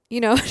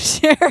Sharon,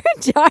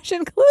 Josh,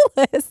 and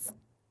Clueless.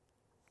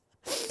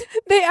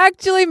 They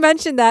actually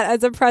mentioned that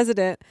as a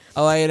precedent.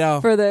 Oh, I know.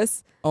 For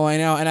this. Oh, I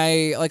know. And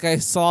I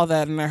saw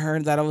that and I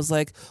heard that. I was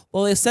like,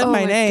 well, they said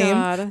my name.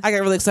 God. I got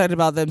really excited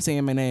about them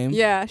saying my name.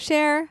 Yeah,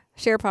 share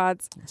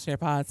pods. So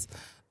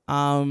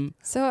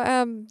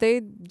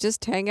they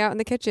just hang out in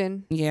the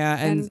kitchen. Yeah,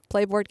 and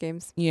play board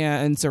games. Yeah,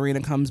 and Serena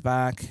comes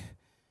back.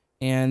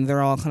 And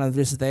they're all kind of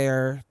just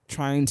there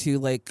trying to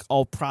like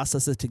all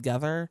process it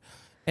together.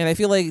 And I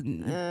feel like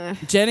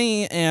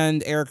Jenny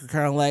and Eric are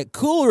kind of like,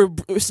 cool,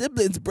 we're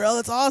siblings, bro.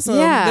 That's awesome.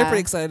 Yeah. They're pretty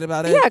excited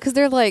about it. Yeah, because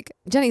they're like,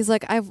 Jenny's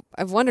like,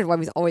 I've wondered why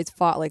we've always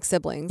fought like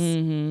siblings.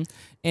 Mm-hmm.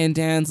 And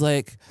Dan's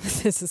like,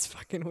 this is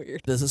fucking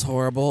weird. This is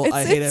horrible.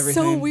 I hate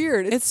everything. It's so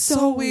weird. It's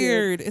so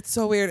weird. It's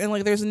so weird. And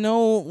like, there's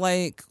no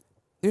way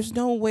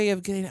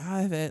of getting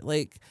out of it.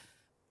 Like,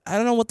 I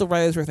don't know what the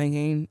writers were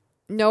thinking.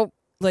 Nope.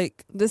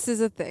 Like, this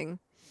is a thing.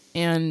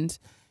 And,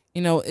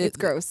 it's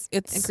gross.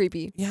 It's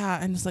creepy. Yeah.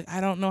 And it's like, I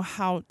don't know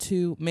how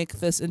to make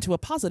this into a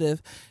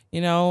positive,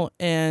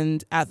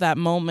 and at that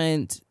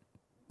moment,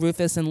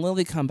 Rufus and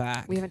Lily come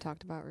back. We haven't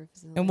talked about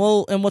Rufus and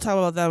Lily. And we'll talk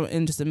about that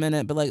in just a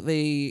minute, but like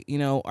they,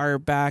 are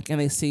back and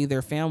they see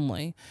their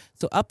family.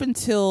 So up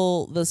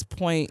until this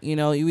point,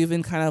 you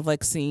even kind of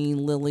like seeing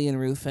Lily and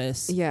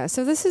Rufus. Yeah,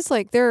 so this is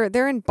like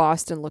they're in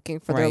Boston looking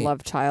for their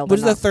love child. Which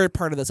is the third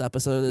part of this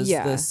episode is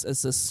this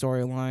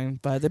storyline.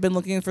 But they've been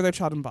looking for their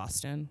child in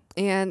Boston.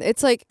 And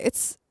it's like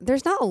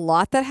there's not a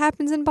lot that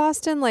happens in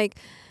Boston. Like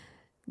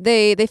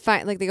they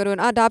find, like, they go to an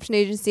adoption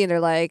agency and they're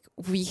like,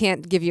 we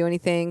can't give you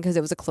anything because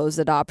it was a closed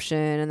adoption.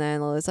 And then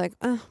Lily's like,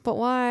 but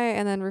why?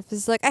 And then Rufus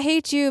is like, I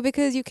hate you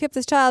because you kept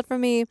this child from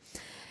me.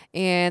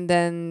 And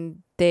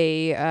then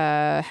they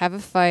have a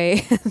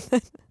fight.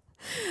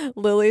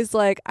 Lily's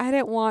like, I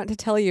didn't want to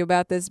tell you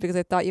about this because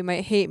I thought you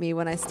might hate me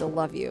when I still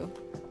love you.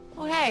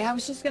 Oh, hey, I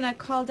was just going to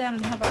call down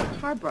and have our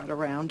car brought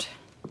around.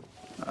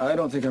 I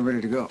don't think I'm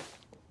ready to go.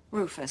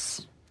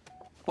 Rufus.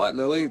 What,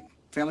 Lily?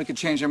 Family could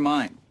change their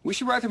mind. We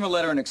should write them a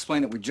letter and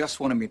explain that we just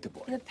want to meet the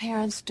boy. The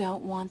parents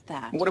don't want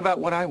that. What about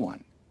what I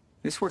want?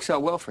 This works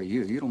out well for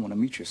you. You don't want to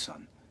meet your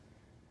son.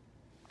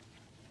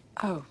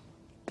 Oh.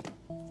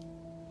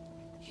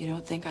 You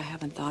don't think I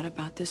haven't thought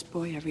about this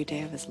boy every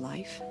day of his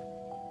life?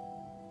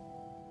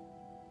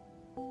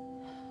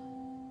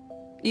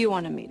 You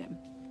want to meet him.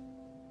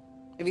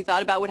 Have you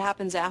thought about what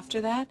happens after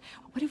that?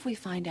 What if we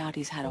find out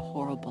he's had a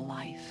horrible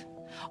life?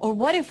 Or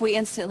what if we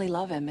instantly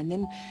love him and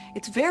then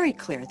it's very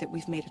clear that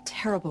we've made a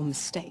terrible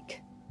mistake?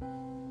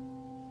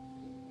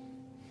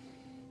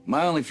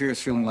 My only fear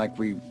is feeling like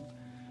we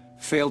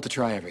failed to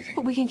try everything.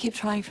 But we can keep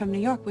trying from New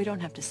York. We don't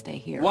have to stay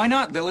here. Why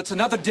not, Lil? It's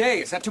another day.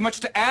 Is that too much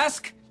to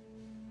ask?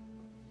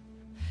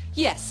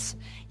 Yes.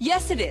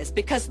 Yes, it is,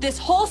 because this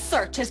whole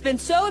search has been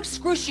so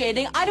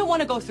excruciating, I don't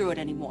want to go through it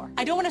anymore.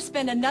 I don't want to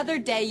spend another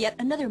day, yet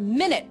another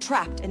minute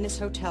trapped in this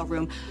hotel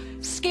room,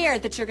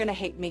 scared that you're going to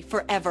hate me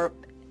forever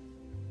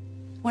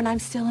when I'm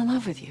still in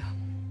love with you.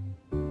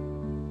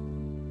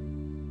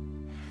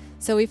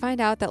 So we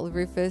find out that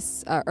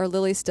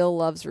Lily still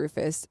loves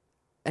Rufus,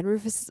 and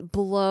Rufus is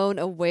blown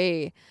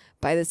away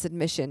by this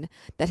admission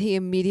that he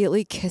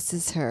immediately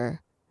kisses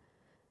her.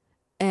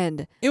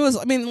 And it was,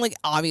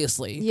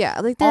 obviously. Yeah,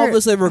 like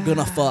obviously we're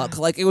gonna fuck.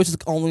 Like, it was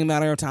just only a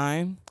matter of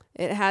time.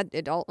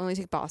 It only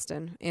took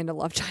Boston and a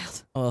love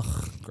child.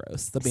 Ugh,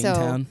 gross. The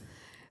Beantown.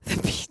 The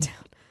Beantown.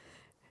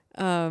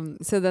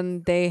 So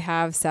then they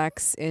have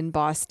sex in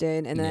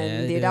Boston, and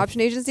then the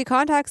adoption agency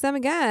contacts them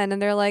again, and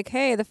they're like,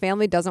 hey, the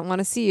family doesn't want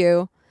to see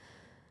you.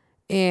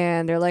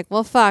 And they're like,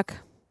 well, fuck.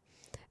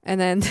 And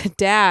then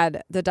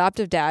the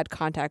adoptive dad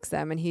contacts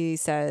them, and he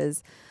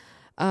says,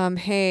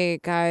 hey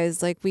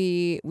guys, like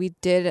we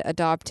did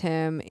adopt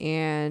him,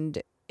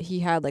 and he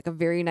had like a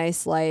very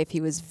nice life.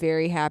 He was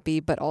very happy,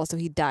 but also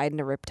he died in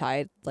a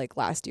riptide like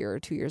last year or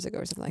 2 years ago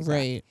or something like that.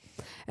 Right.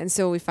 And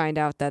so we find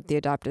out that the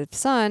adoptive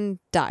son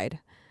died.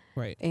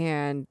 Right.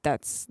 And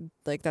that's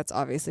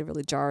obviously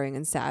really jarring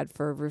and sad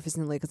for Rufus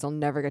and Lily because they'll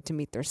never get to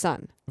meet their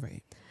son.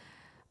 Right.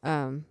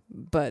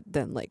 But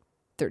then like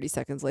 30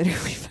 seconds later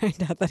we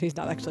find out that he's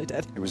not actually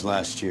dead. It was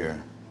last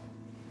year.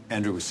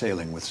 Andrew was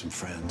sailing with some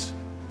friends.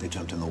 They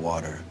jumped in the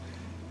water.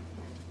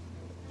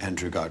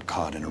 Andrew got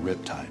caught in a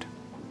riptide.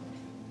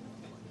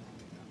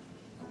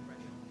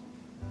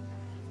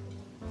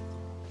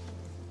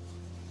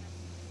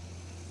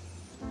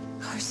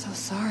 I'm so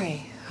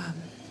sorry.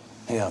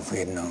 Yeah, if we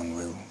had known,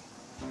 we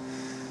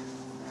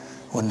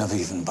wouldn't have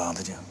even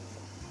bothered you.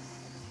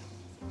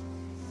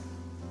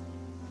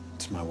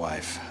 It's my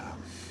wife.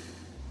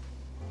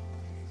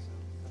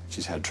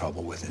 She's had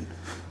trouble with it.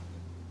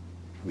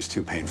 It was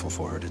too painful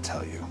for her to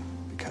tell you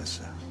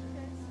because,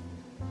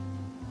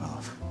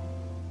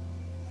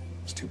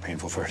 it's too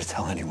painful for her to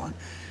tell anyone.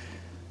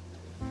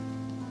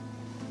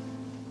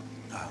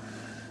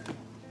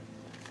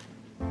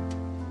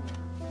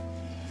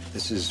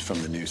 This is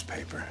from the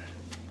newspaper.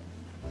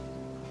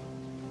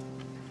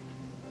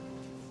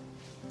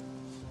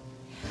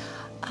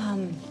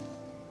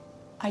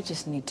 I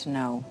just need to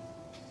know,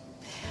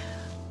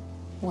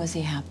 was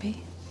he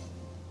happy?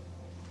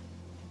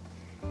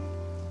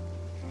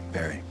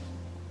 Very.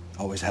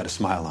 Always had a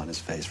smile on his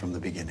face from the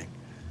beginning.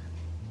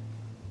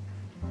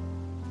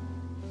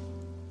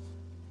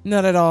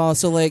 Not at all.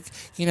 So like,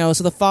 so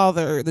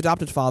the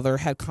adopted father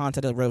had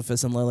contacted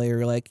Rufus and Lily,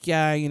 or like,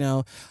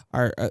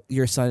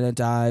 your son had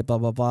died, blah,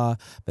 blah, blah.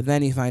 But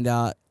then you find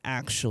out,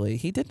 actually,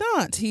 he did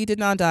not. He did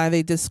not die.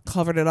 They just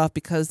covered it up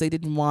because they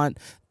didn't want,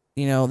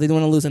 they didn't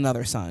want to lose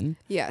another son.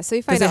 Yeah, so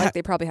you find out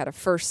they probably had a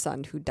first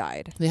son who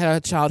died. They had a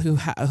child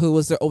who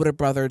was their older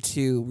brother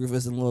to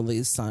Rufus and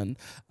Lily's son,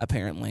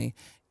 apparently,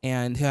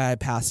 and who had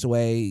passed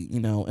away,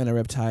 in a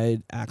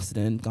riptide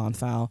accident, gone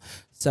foul.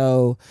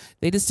 So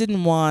they just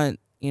didn't want,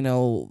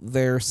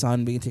 their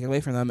son being taken away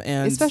from them.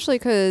 And especially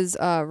because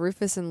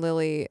Rufus and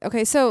Lily...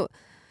 Okay, so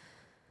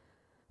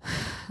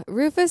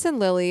Rufus and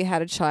Lily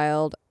had a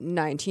child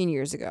 19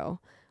 years ago,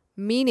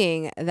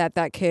 meaning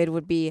that kid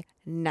would be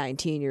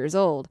 19 years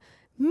old,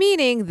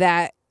 meaning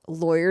that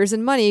lawyers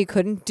and money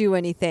couldn't do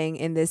anything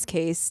in this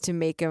case to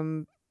make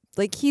him...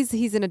 Like, he's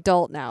an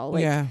adult now.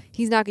 Like,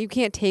 he's not... You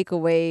can't take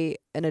away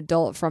an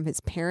adult from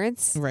his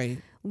parents. Right.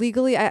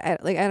 legally, I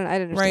didn't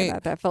understand Right.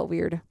 that. That felt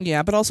weird.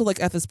 Yeah, but also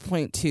like at this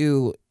point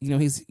too,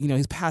 he's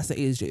past the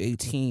age of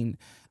 18.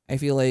 I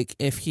feel like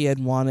if he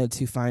had wanted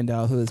to find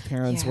out who his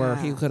parents were,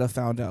 he could have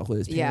found out who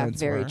his parents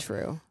were. Yeah, very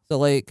true. So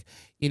like,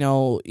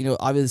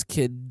 obviously this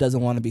kid doesn't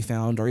want to be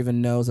found or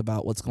even knows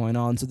about what's going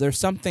on. So there's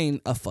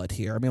something afoot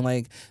here. I mean,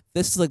 like,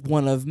 this is like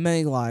one of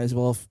many lies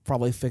we'll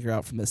probably figure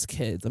out from this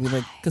kid. I mean,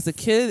 like, because the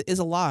kid is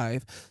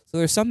alive, so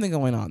there's something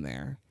going on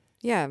there.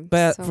 Yeah.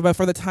 But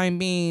for the time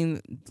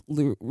being,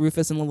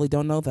 Rufus and Lily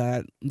don't know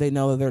that. They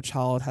know that their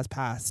child has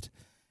passed.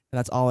 And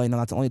that's all they know.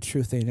 That's the only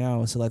truth they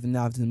know. So like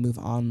now they have to move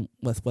on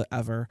with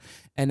whatever.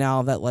 And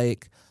now that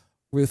like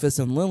Rufus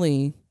and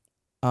Lily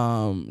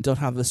don't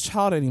have this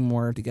child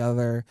anymore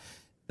together,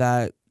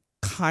 that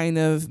kind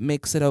of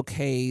makes it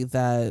okay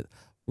that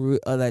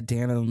that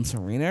Dan and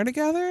Serena are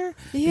together.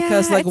 Yeah,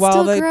 because like it's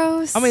while still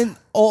gross. I mean,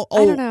 I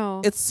don't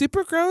know. It's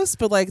super gross,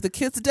 but like the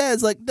kid's dead.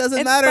 It's like doesn't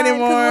It's matter fine, 'cause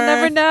anymore. we'll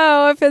never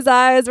know if his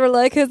eyes were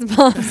like his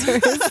mom's or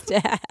his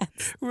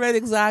dad's. Right,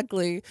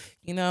 exactly.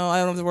 I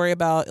don't have to worry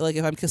about like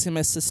if I'm kissing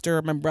my sister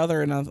or my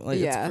brother and I'm like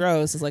it's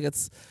gross. It's like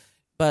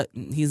but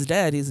he's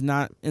dead. He's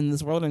not in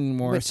this world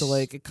anymore. So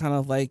like it kind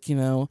of like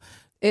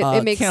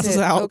it makes cancels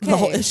out the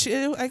whole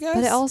issue, I guess.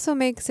 But it also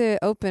makes it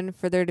open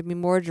for there to be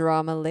more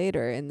drama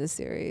later in the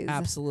series.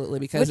 Absolutely,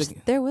 because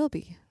there will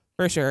be.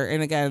 For sure.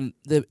 And again,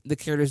 the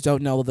characters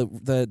don't know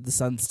the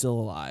son's still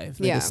alive.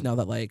 They just know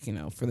that like,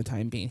 for the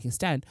time being he's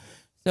dead.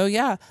 So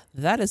yeah,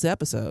 that is the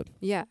episode.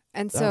 Yeah.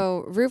 And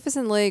so Rufus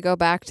and Lily go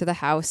back to the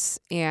house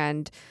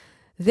and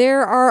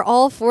there are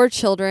all 4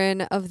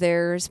 children of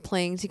theirs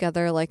playing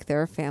together like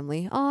they're a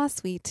family. Aw,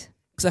 sweet.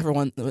 Except 2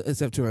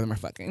 of them are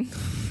fucking.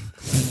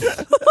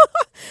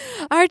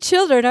 Our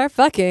children are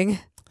fucking.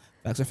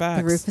 Facts are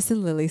facts. The Rufus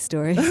and Lily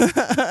story.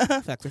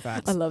 Facts are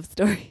facts. A love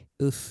story.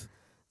 Oof.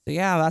 So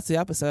yeah, that's the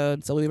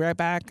episode. So we'll be right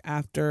back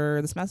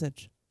after this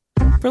message.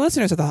 For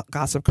listeners of the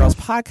Gossip Girls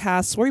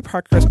podcast, Warby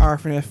Parker's are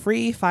offering a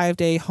free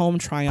 5-day home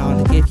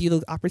try-on to give you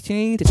the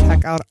opportunity to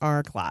check out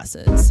our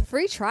glasses.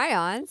 Free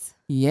try-ons?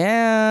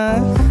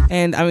 Yeah.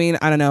 And I mean,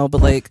 I don't know,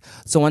 but like,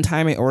 so one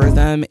time I ordered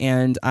them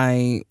and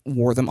I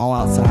wore them all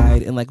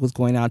outside and like was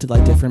going out to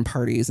like different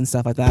parties and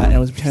stuff like that. And I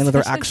was pretending that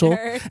they're actual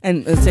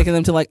and was taking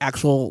them to like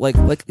actual,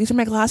 like these are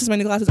my glasses. My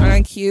new glasses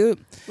aren't cute.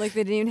 Like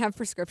they didn't even have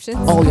prescriptions?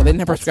 Oh yeah, they didn't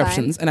have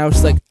prescriptions. And I was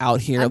just like out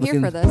here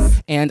looking. Here for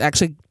this. And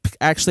actually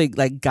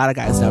like got a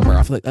guy's number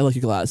off like I like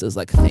your glasses,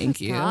 like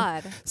thank you.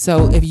 God.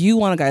 So if you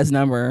want a guy's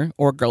number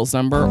or girl's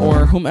number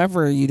or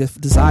whomever you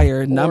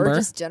desire number, or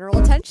just general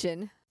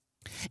attention,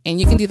 and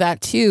you can do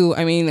that too.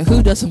 I mean,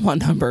 who doesn't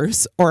want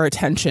numbers or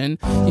attention?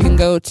 You can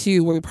go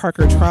to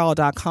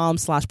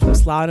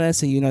warbyparkertrial.com/postloudness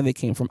so they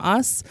came from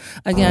us.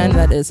 Again,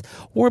 that is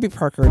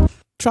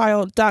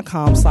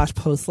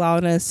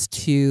warbyparkertrial.com/postloudness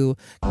to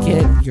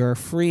get your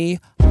free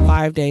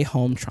 5-day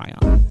home try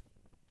on.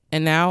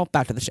 And now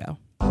back to the show.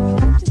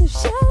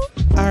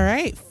 All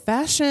right,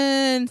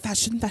 fashion.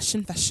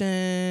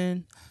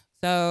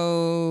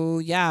 So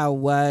yeah,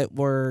 what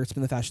were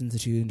some of the fashions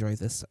that you enjoyed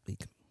this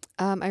week?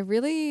 I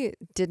really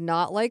did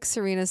not like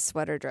Serena's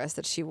sweater dress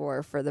that she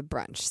wore for the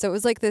brunch. So it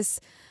was like this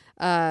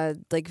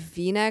like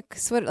V-neck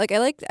sweater. Like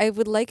I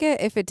would like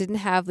it if it didn't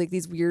have like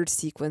these weird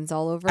sequins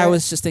all over it. I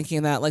was just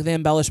thinking that like the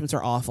embellishments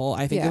are awful.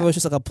 I think if it was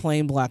just like a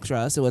plain black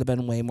dress, it would have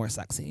been way more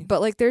sexy. But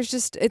like there's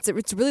just it's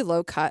really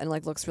low cut and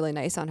like looks really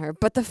nice on her.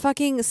 But the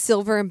fucking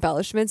silver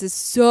embellishments is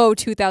so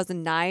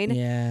 2009.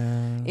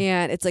 Yeah.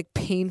 And it's like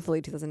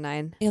painfully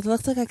 2009. It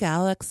looks like a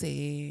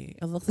galaxy.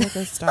 It looks like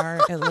a star.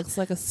 It looks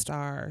like a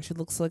star. She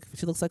looks like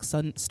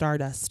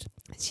stardust.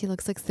 She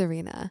looks like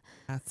Serena.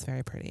 That's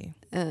very pretty.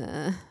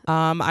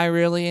 I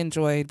really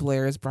enjoyed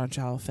Blair's brunch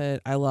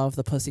outfit. I love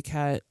the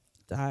pussycat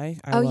dye.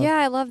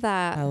 I love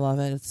that. I love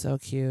it. It's so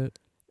cute.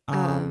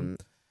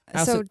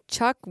 So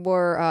Chuck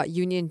wore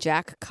Union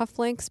Jack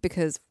cufflinks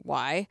because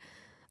why?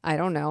 I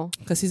don't know.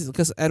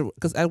 Because Ed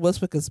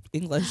Wiswick is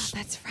English.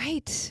 That's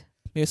right.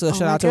 Maybe so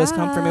shout out to his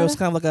comfort. Maybe it was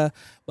kind of like a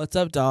 "What's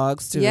up,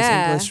 dogs?" to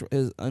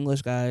his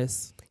English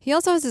guys. He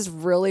also has this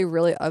really,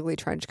 really ugly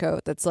trench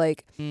coat that's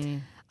like.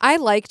 I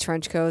like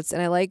trench coats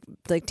and I like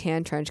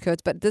tan trench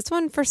coats, but this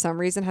one for some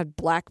reason had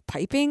black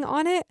piping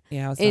on it.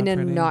 Yeah, in a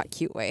not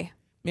cute way.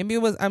 Maybe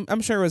it was.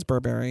 I'm sure it was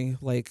Burberry.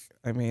 Or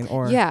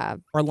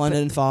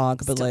London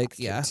Fog, but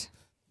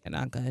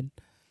not good.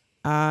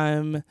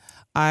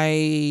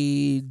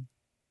 I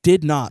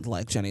did not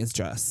like Jenny's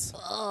dress.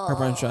 Her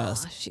brunch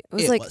dress. It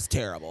was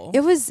terrible.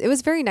 It was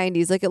very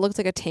 90s. Like it looked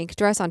like a tank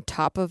dress on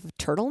top of a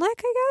turtleneck,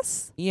 I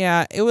guess.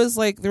 Yeah, it was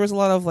like there was a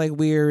lot of like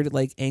weird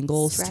like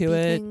angles Strappy to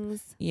it.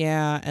 things.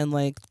 Yeah, and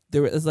like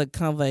there was like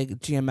kind of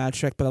like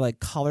geometric, but like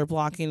color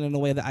blocking in a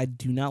way that I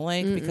do not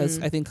like because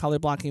I think color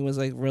blocking was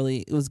like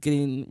it was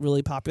getting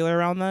really popular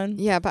around then.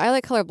 Yeah, but I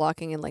like color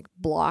blocking in like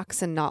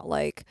blocks and not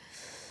like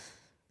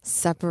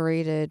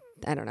separated.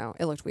 I don't know.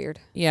 It looked weird.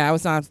 Yeah, it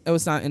was not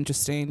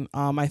interesting.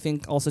 I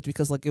think also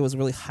because like it was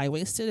really high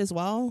waisted as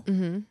well,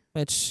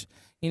 which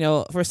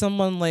for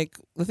someone like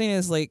the thing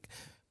is like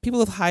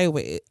people with high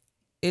waist,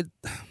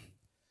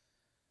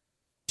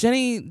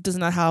 Jenny does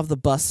not have the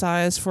bust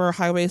size for a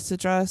high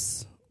waisted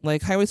dress.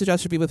 Like high-waisted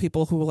dress should be with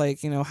people who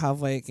like, you know,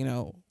 have like, you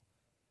know,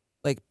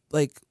 like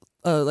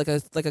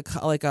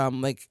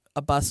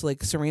a bust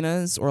like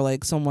Serena's, or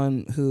like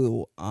someone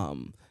who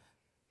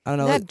I don't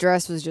know. That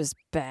dress was just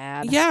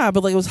bad. Yeah,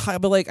 but like it was high.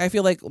 But like I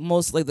feel like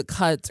most like the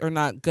cuts are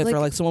not good for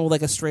like someone with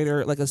like a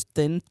straighter, like a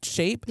thin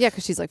shape. Yeah,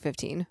 because she's like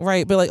 15.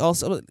 Right, but like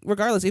also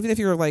regardless, even if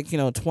you're like, you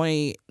know,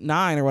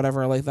 29 or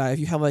whatever like that, if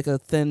you have like a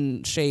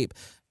thin shape,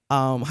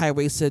 high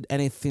waisted,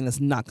 anything that's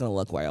not gonna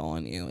look well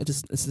on you.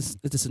 It's just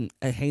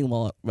a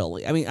Hainwell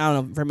really. I mean, I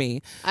don't know, for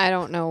me. I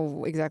don't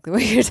know exactly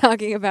what you're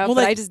talking about,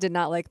 but I just did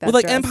not like that. Well,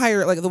 like dress.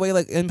 Empire, like the way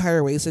like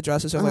Empire waisted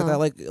dress and stuff like that.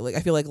 Like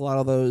I feel like a lot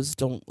of those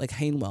don't like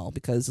Hainwell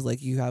because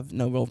like you have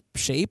no real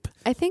shape.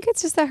 I think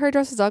it's just that her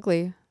dress was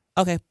ugly.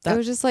 Okay, it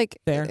was just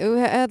like fair. It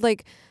had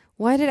like,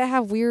 why did it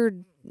have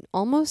weird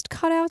almost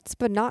cutouts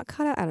but not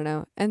cutout? I don't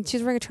know. And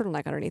she's wearing a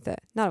turtleneck underneath it.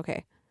 Not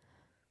okay.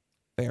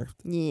 Fair.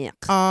 Yeah.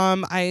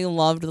 I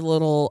loved the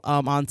little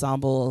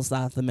ensembles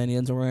that the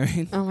Minions were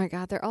wearing. Oh my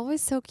god, they're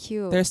always so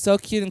cute. They're so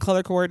cute and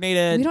color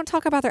coordinated. We don't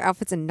talk about their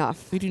outfits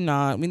enough. We do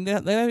not. I mean,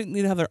 they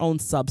need to have their own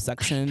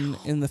subsection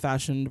in the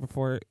fashion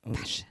report.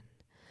 Fashion.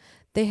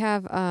 They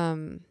have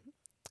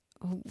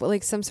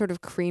like some sort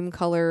of cream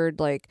colored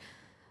like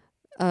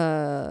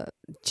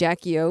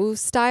Jackie O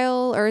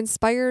style or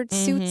inspired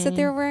suits that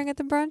they were wearing at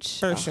the brunch.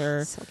 For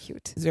sure. So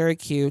cute. It's very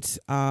cute.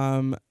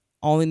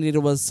 All they needed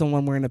was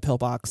someone wearing a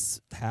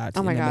pillbox hat.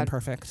 Oh my god,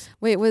 perfect.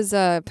 Wait, was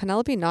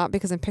Penelope not?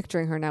 Because I'm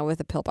picturing her now with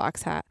a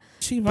pillbox hat.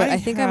 But I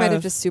think I might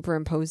have just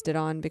superimposed it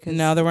on because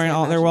no,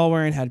 they're all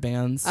wearing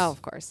headbands. Oh,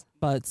 of course.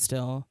 But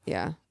still,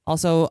 yeah.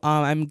 Also,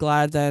 I'm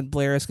glad that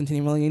Blair is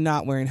continually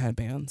not wearing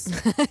headbands.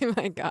 Oh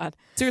my god.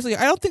 Seriously,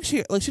 I don't think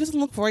she doesn't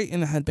look right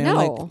in a headband.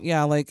 No.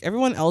 Like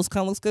everyone else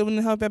kind of looks good in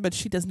a headband, but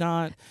she does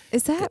not.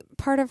 Is that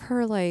part of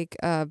her like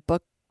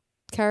book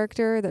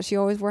character that she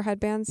always wore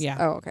headbands? Yeah.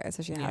 Oh, okay.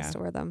 So she has to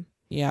wear them.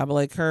 Yeah, but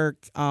like her,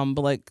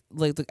 but like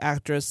the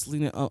actress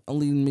Lena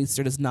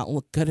Meester does not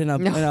look good in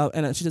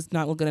a she does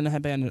not look good in a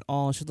headband at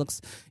all.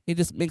 It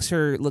just makes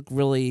her look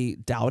really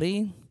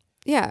dowdy.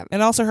 Yeah,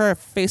 and also her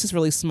face is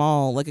really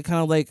small. Like it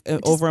kind of like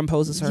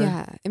overimposes her.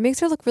 Yeah, it makes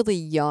her look really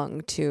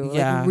young too.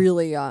 Yeah, like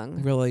really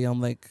young. Really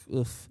young. Like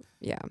oof.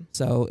 Yeah.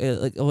 So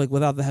it like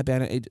without the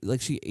headband,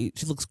 she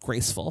looks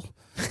graceful,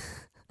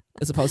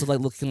 as opposed to like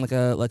looking like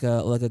a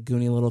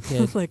goony little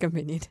kid, like a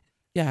minion.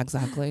 Yeah,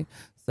 exactly.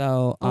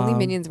 So only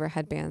minions wear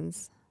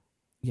headbands.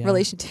 Yeah.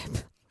 Relation tip.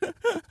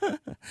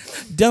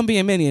 Don't be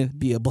a minion,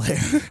 be a Blair.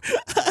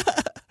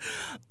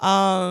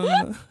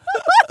 I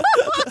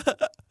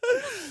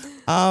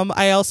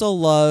also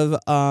love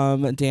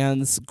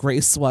Dan's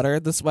gray sweater.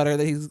 The sweater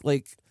that he's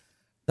like,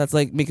 that's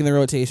like making the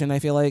rotation. I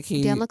feel like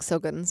Dan looks so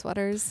good in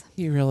sweaters.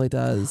 He really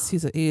does.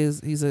 He's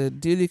a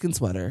dude who can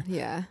sweater.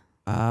 Yeah.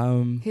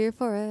 Here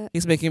for it.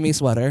 He's making me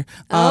sweater.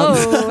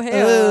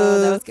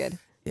 That was good.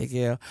 Thank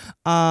you.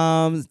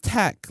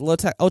 Tech, low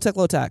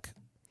tech.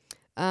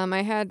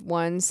 I had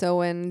one. So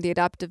when the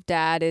adoptive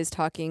dad is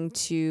talking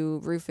to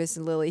Rufus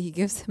and Lily, he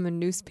gives him a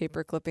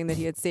newspaper clipping that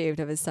he had saved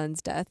of his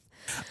son's death.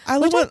 I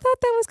thought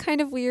that was kind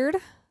of weird.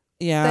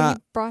 Yeah. That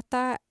he brought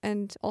that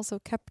and also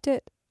kept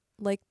it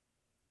like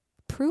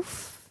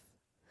proof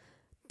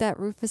that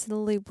Rufus and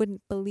Lily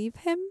wouldn't believe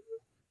him.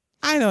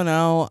 I don't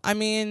know. I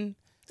mean,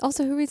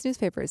 also, who reads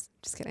newspapers?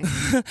 Just kidding.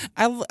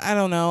 I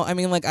don't know. I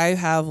mean, like I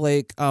have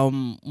like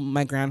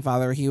my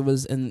grandfather. He had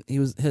an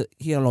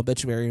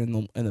obituary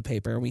in the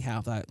paper. We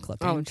have that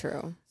clipping. Oh,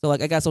 true. So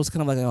like I guess it was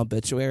kind of like an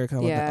obituary,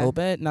 kind of like an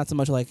obit, not so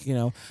much like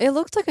It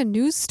looked like a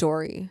news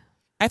story.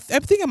 I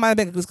think it might have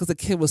been because the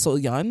kid was so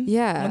young.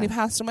 Yeah. When he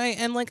passed away,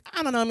 and like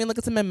I don't know. I mean, like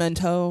it's a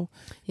memento.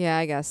 Yeah,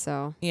 I guess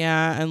so.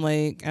 Yeah, and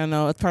like I don't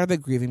know. It's part of the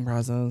grieving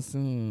process.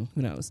 Who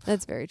knows?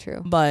 That's very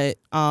true. But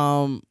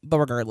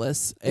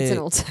regardless, it's an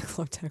old tech,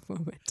 low tech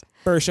moment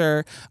for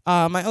sure.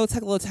 My old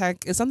tech, low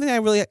tech is something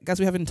I guess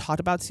we haven't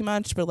talked about too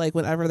much. But like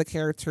whenever the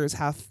characters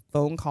have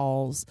phone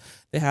calls,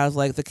 they have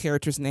like the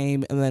character's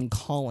name and then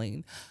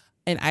calling.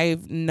 And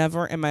I've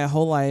never in my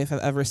whole life have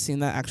ever seen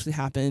that actually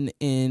happen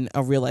in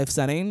a real life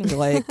setting.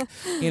 Like,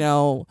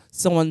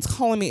 someone's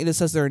calling me and it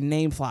says their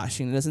name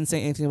flashing. It doesn't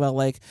say anything about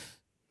like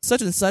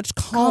such and such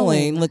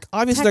calling. Like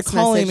obviously text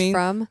they're calling me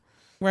from.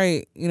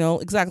 Right.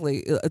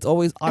 Exactly. It's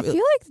always obvious. I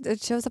feel like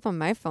it shows up on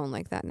my phone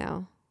like that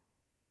now.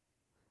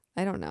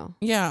 I don't know.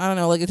 Yeah, I don't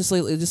know. Like it's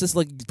just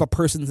like a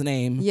person's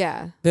name.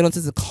 Yeah. They don't say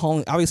it's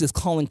calling. Obviously, it's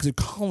calling because you're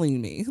calling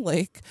me.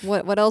 Like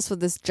what else would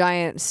this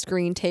giant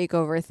screen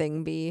takeover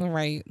thing be?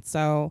 Right.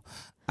 So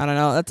I don't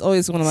know. That's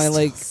always one of my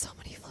like. So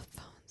many flip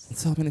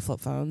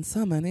phones.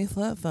 So many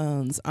flip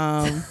phones.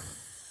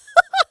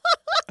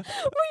 Were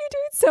you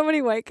doing so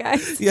many white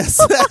guys? Yes.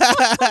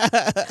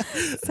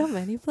 So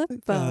many flip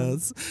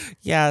phones.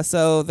 Yeah,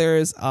 so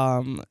there's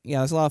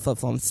there's a lot of flip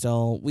phones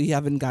still. We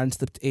haven't gotten to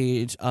the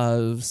age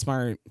of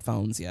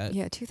smartphones yet.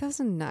 Yeah,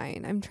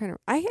 2009. I'm trying to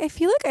I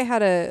feel like I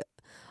had a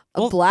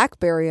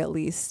BlackBerry at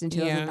least in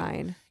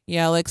 2009.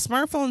 Yeah, like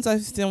smartphones, I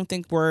don't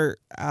think were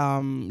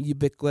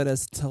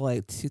ubiquitous till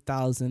like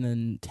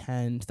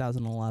 2010,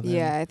 2011.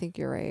 Yeah, I think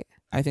you're right.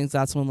 I think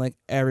that's when like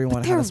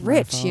everyone But had a they're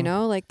rich, smartphone. you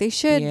know? Like they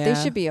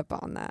should be up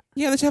on that.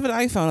 Yeah, they should have an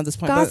iPhone at this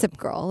point. Gossip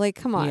Girl, like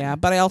come on. Yeah,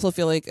 but I also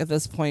feel like at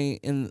this point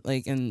in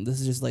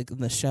this is just like in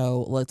the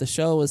show, like the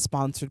show was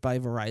sponsored by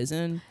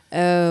Verizon.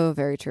 Oh,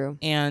 very true.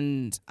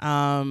 And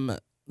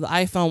the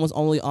iPhone was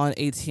only on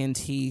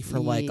AT&T for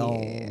like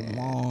a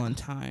long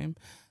time.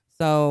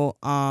 So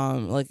I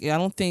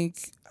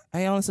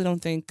honestly don't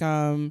think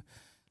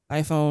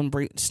iPhone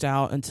branched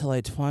out until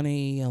like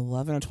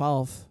 2011 or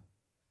 12.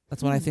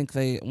 That's when I think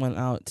they went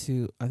out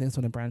to. I think that's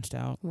when it branched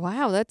out.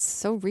 Wow, that's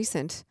so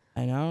recent.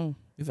 I know.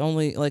 We've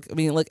only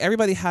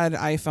everybody had an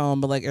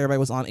iPhone, but like everybody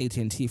was on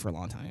AT&T for a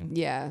long time.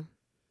 Yeah.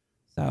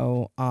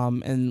 So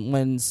and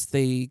once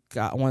they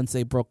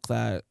broke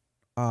that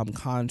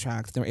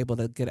contract, they were able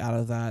to get out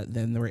of that.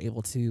 Then they were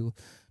able to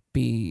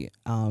be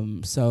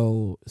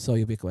so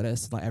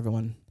ubiquitous. Like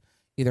everyone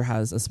either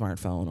has a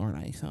smartphone or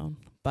an iPhone.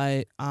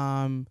 But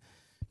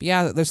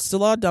yeah, there's still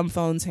a lot of dumb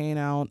phones hanging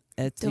out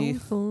at Dumb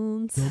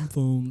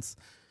phones.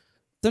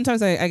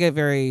 Sometimes I get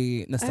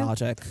very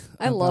nostalgic.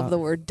 I love the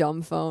word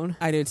dumb phone.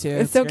 I do too.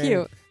 It's so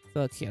cute.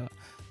 So cute.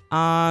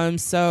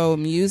 So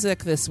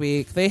music this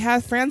week. They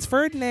have Franz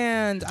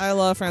Ferdinand. I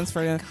love Franz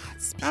Ferdinand.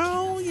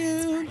 Oh,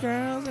 you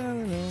girls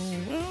never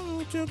know.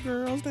 Oh, you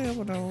girls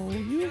never know.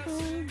 You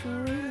girls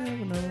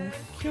never know.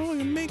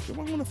 You make me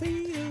wanna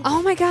feel.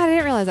 Oh my god, I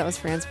didn't realize that was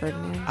Franz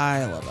Ferdinand.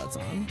 I love that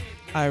song.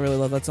 I really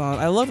love that song.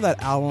 I love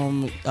that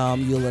album.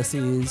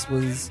 Ulysses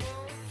was.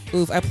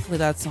 Oof, I played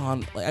that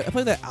song. I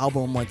played that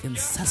album like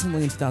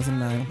incessantly in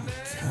 2009. Oh my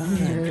god.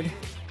 Weird.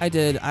 I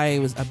did. I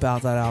was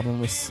about that album.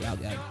 It was so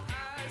good.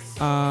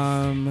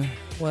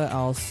 What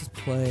else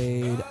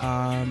played?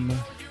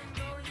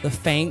 The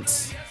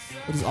Faint,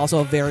 which is also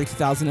a very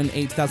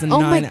 2008, 2009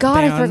 Oh my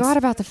god, band. I forgot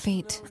about The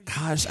Faint.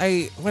 Gosh,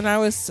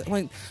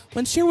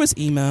 when Cher was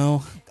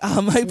emo,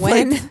 I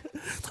played.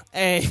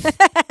 Hey,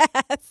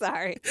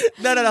 sorry.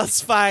 No,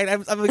 it's fine.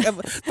 I'm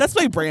that's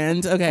my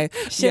brand. Okay,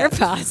 Cher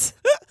pass.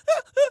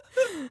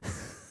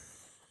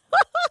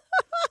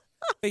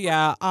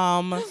 Yeah.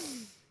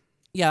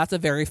 Yeah, that's a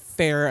very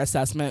fair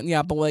assessment.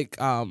 Yeah, but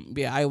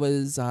I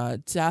was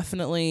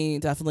definitely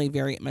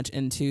very much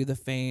into The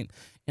Faint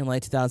in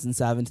like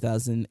 2007,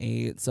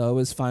 2008. So it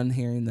was fun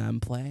hearing them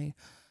play.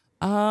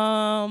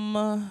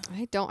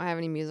 I don't have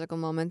any musical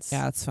moments.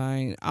 Yeah, it's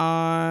fine.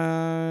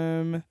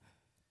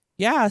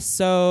 Yeah,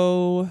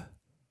 so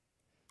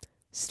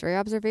Stray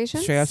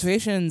observations.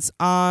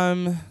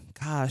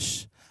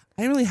 Gosh,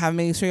 I didn't really have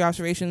many stray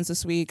observations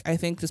this week. I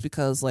think just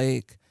because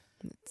like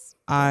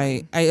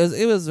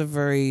it was a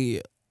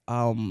very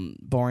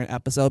boring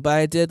episode, but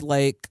I did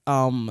like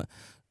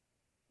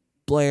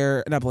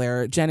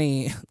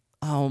Jenny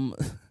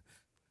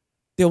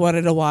they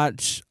wanted to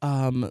watch they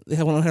wanted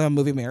to have a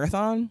movie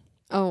marathon.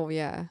 Oh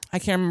yeah. I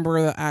can't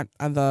remember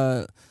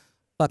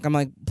I'm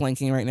like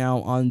blanking right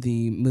now on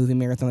the movie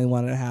marathon they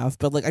wanted to have,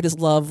 but like I just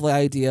love the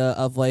idea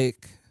of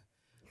like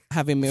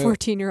having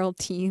 14-year-old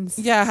teens.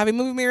 Yeah, having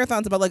movie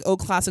marathons about like old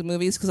classic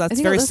movies because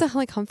that's very. Was it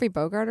like Humphrey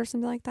Bogart or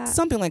something like that?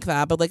 Something like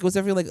that, but like it was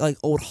definitely like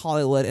old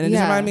Hollywood, and it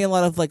just reminded me a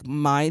lot of like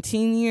my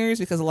teen years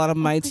because a lot of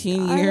my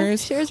teen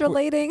years. Cher's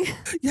relating.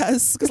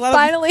 Yes, because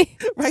finally,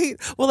 right.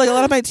 Well, like a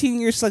lot of my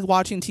teen years, like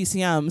watching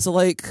TCM, so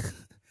like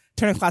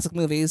Turner Classic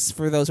Movies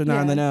for those who are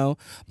not in the know.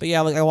 But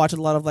yeah, like I watched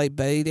a lot of like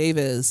Betty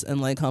Davis and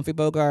like Humphrey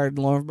Bogart and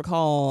Lauren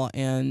Bacall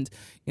and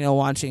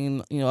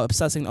watching,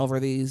 obsessing over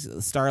these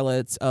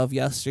starlets of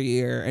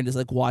yesteryear and just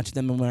like watching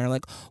them and we're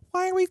like,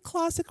 why are we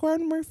classic? Why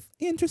aren't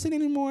we interested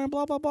anymore? And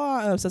blah blah blah.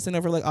 And obsessing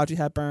over like Audrey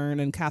Hepburn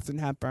and Katharine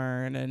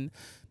Hepburn and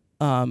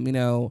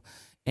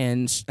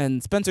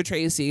and Spencer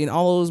Tracy and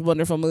all those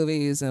wonderful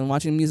movies and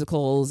watching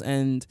musicals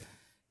and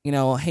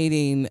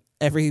hating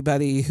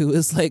everybody who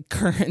is like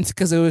current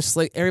because it was just,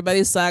 like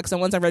everybody sucks. No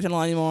one's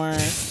original anymore.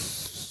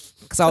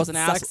 Because I was an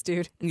ass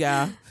dude.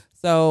 Yeah.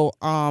 So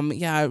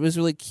it was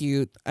really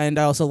cute, and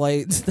I also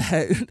liked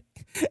that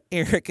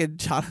Eric and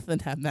Jonathan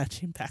had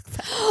matching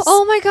backpacks.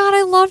 Oh my god,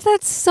 I love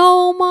that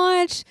so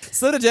much.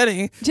 So did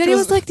Jenny. Jenny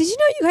was like, "Did you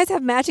know you guys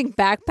have matching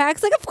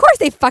backpacks?" Like, of course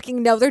they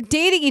fucking know. They're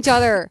dating each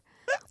other.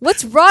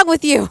 What's wrong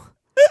with you?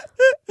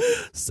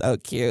 So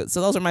cute. So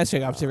those are my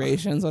straight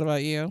observations. What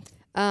about you?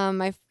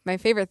 My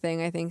favorite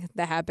thing I think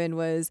that happened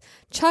was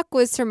Chuck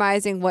was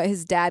surmising what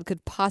his dad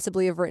could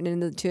possibly have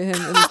written to him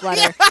in his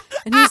letter,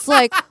 and he's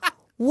like,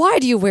 "Why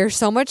do you wear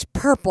so much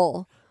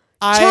purple?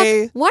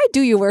 Chuck, why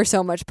do you wear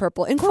so much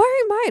purple?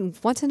 Inquiring mind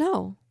want to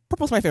know."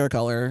 Purple's my favorite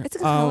color. It's a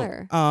good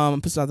color.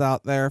 Put that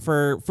out there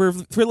for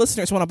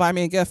listeners who want to buy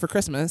me a gift for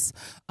Christmas.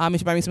 You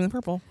should buy me something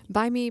purple.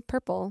 Buy me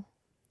purple.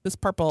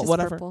 Just purple, Just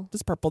whatever. purple.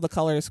 Just purple. The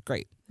color is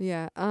great.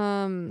 Yeah.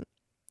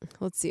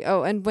 Let's see.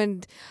 Oh, and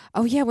when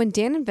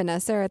Dan and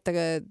Vanessa are at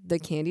the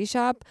candy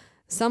shop,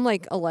 some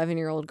like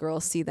 11-year-old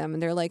girls see them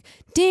and they're like,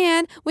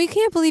 Dan, we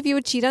can't believe you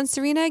would cheat on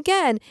Serena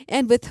again.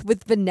 And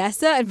with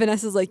Vanessa, and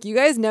Vanessa's like, you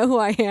guys know who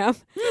I am?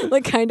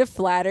 Like kind of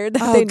flattered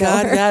that they know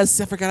her. Yes,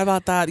 I forgot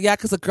about that. Yeah,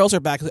 because the girls are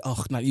back. Like,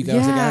 oh, not you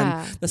guys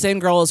again. The same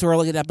girls who are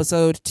looking at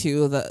episode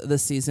 2 of the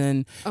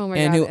season. Oh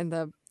my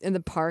God, in the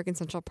park, in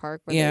Central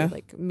Park, where they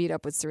like meet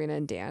up with Serena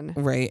and Dan.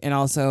 Right, and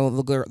also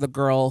the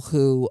girl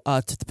who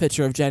took the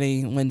picture of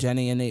Jenny when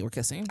Jenny and Nate were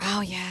kissing.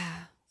 Oh yeah.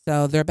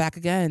 So they're back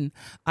again.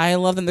 I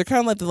love them. They're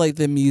kind of like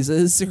the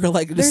muses who are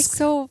like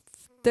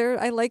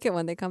I like it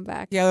when they come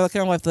back. Yeah, they're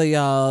kind of like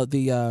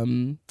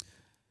the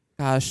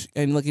gosh,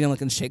 and like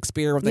like in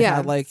Shakespeare, where they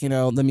had like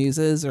the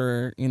muses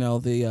or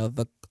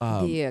the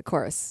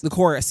chorus. The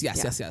chorus,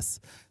 yes.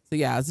 So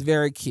yeah, it's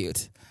very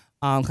cute.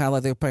 Kind of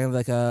like they're playing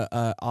like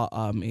a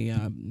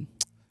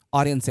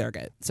audience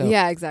surrogate. So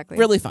yeah, exactly.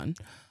 Really fun.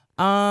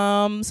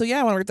 So yeah,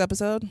 I want to rate the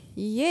episode.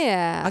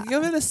 Yeah, I'll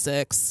give it a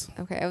 6.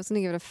 Okay, I was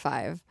gonna give it a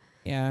 5.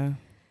 Yeah.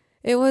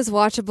 It was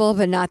watchable,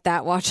 but not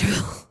that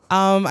watchable.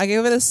 I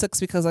gave it a 6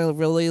 because I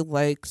really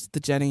liked the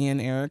Jenny and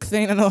Eric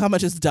thing. I don't know how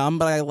much is dumb,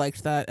 but I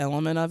liked that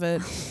element of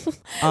it.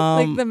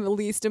 Like the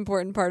least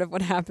important part of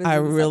what happens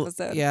in this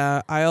episode.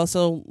 Yeah. I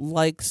also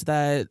liked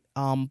that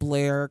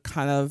Blair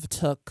kind of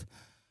took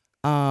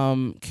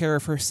care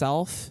of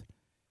herself.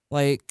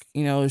 Like,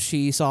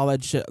 she saw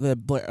that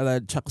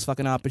Chuck was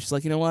fucking up, and she's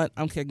like, you know what?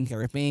 I'm taking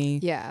care of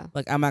me. Yeah.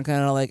 Like, I'm not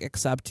gonna like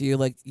accept you.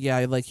 Like,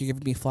 yeah, like you're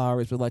giving me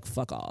flowers, but like,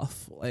 fuck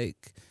off.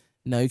 Like,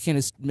 no, you can't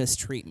just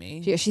mistreat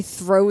me. Yeah, she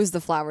throws the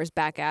flowers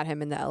back at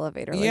him in the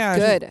elevator. Like, yeah,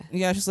 good.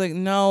 She's like,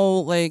 no,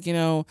 like,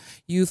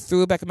 you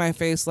threw it back in my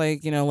face, like,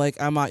 like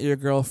I'm not your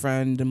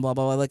girlfriend and blah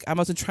blah blah. Like, I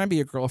wasn't trying to be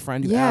your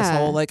girlfriend, you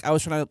asshole. Like, I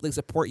was trying to like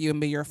support you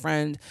and be your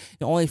friend,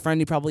 the only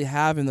friend you probably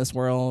have in this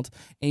world,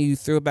 and you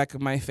threw it back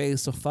in my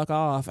face. So fuck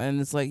off.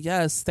 And it's like,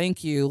 yes,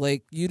 thank you.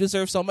 Like, you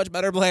deserve so much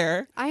better,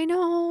 Blair. I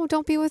know.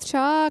 Don't be with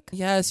Chuck.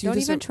 Yes, don't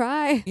even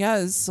try.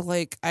 Yes,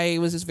 like I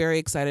was just very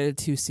excited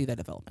to see that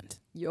development.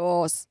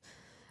 Yes.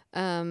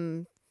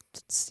 Let's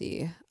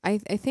see. I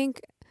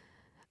think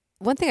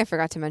one thing I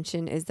forgot to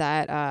mention is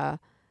that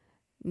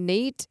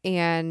Nate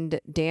and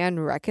Dan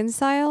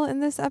reconcile in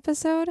this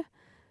episode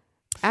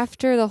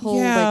after the whole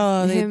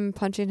him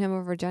punching him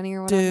over Jenny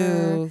or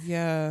whatever.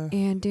 Yeah.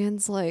 And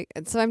Dan's like,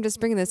 so I'm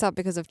just bringing this up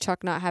because of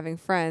Chuck not having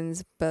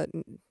friends, but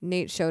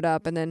Nate showed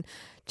up, and then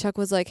Chuck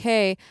was like,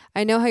 hey,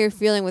 I know how you're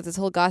feeling with this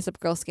whole Gossip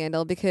Girl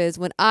scandal, because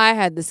when I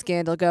had the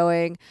scandal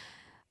going,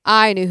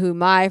 I knew who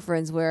my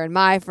friends were, and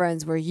my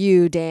friends were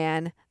you,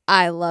 Dan.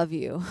 I love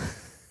you.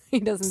 He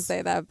doesn't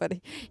say that, but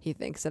he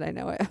thinks that I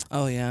know it.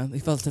 Oh, yeah. He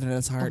felt it in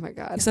his heart. Oh, my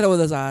God. He said it with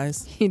his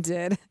eyes. He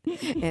did.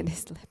 And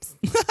his lips.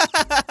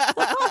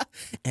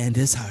 And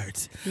his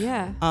heart.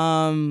 Yeah.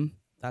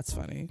 That's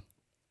funny.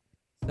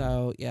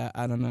 So, yeah,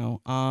 I don't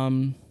know.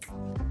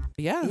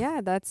 Yeah.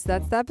 Yeah, that's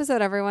the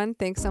episode, everyone.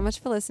 Thanks so much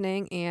for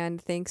listening,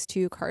 and thanks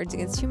to Cards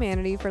Against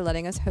Humanity for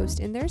letting us host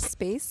in their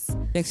space.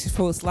 Thanks to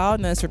Post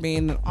Loudness for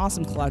being an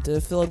awesome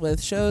collective filled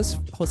with shows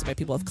hosted by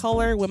people of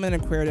color, women,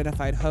 and queer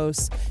identified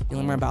hosts. You can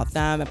learn more about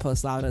them at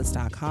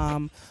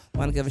postloudness.com. I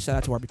want to give a shout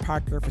out to Warby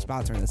Parker for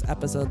sponsoring this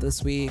episode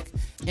this week.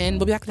 And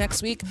we'll be back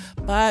next week,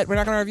 but we're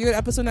not going to review an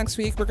episode next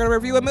week. We're going to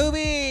review a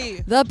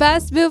movie. The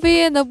best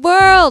movie in the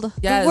world.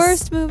 Yes. The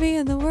worst movie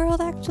in the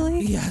world,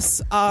 actually.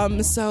 Yes.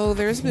 So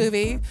there's a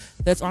movie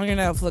that's on your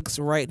Netflix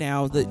right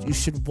now that you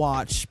should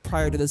watch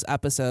prior to this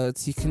episode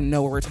so you can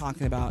know what we're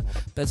talking about.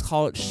 But it's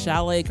called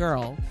Chalet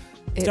Girl.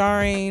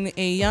 Starring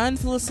a young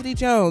Felicity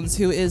Jones,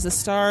 who is the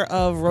star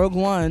of Rogue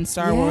One,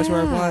 Star Wars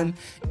Rogue One,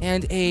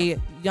 and a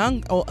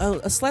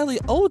slightly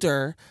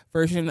older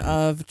version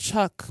of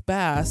Chuck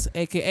Bass,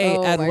 aka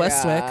Ed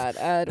Westwick.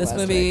 This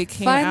movie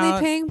came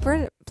out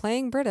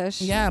playing British.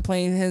 Yeah,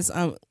 playing his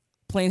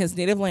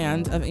native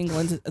land of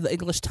England, the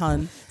English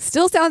tongue.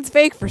 Still sounds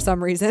fake for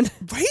some reason,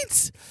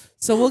 right?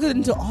 So we'll get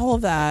into all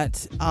of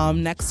that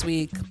next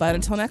week. But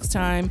until next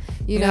time,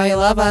 you know you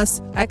love us.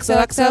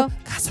 XOXO,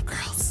 Gossip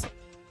Girls.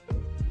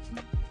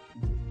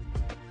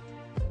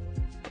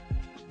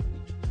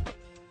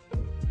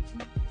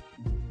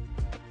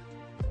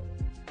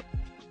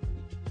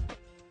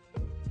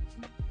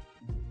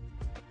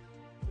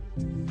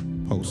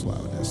 Post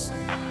Loudness.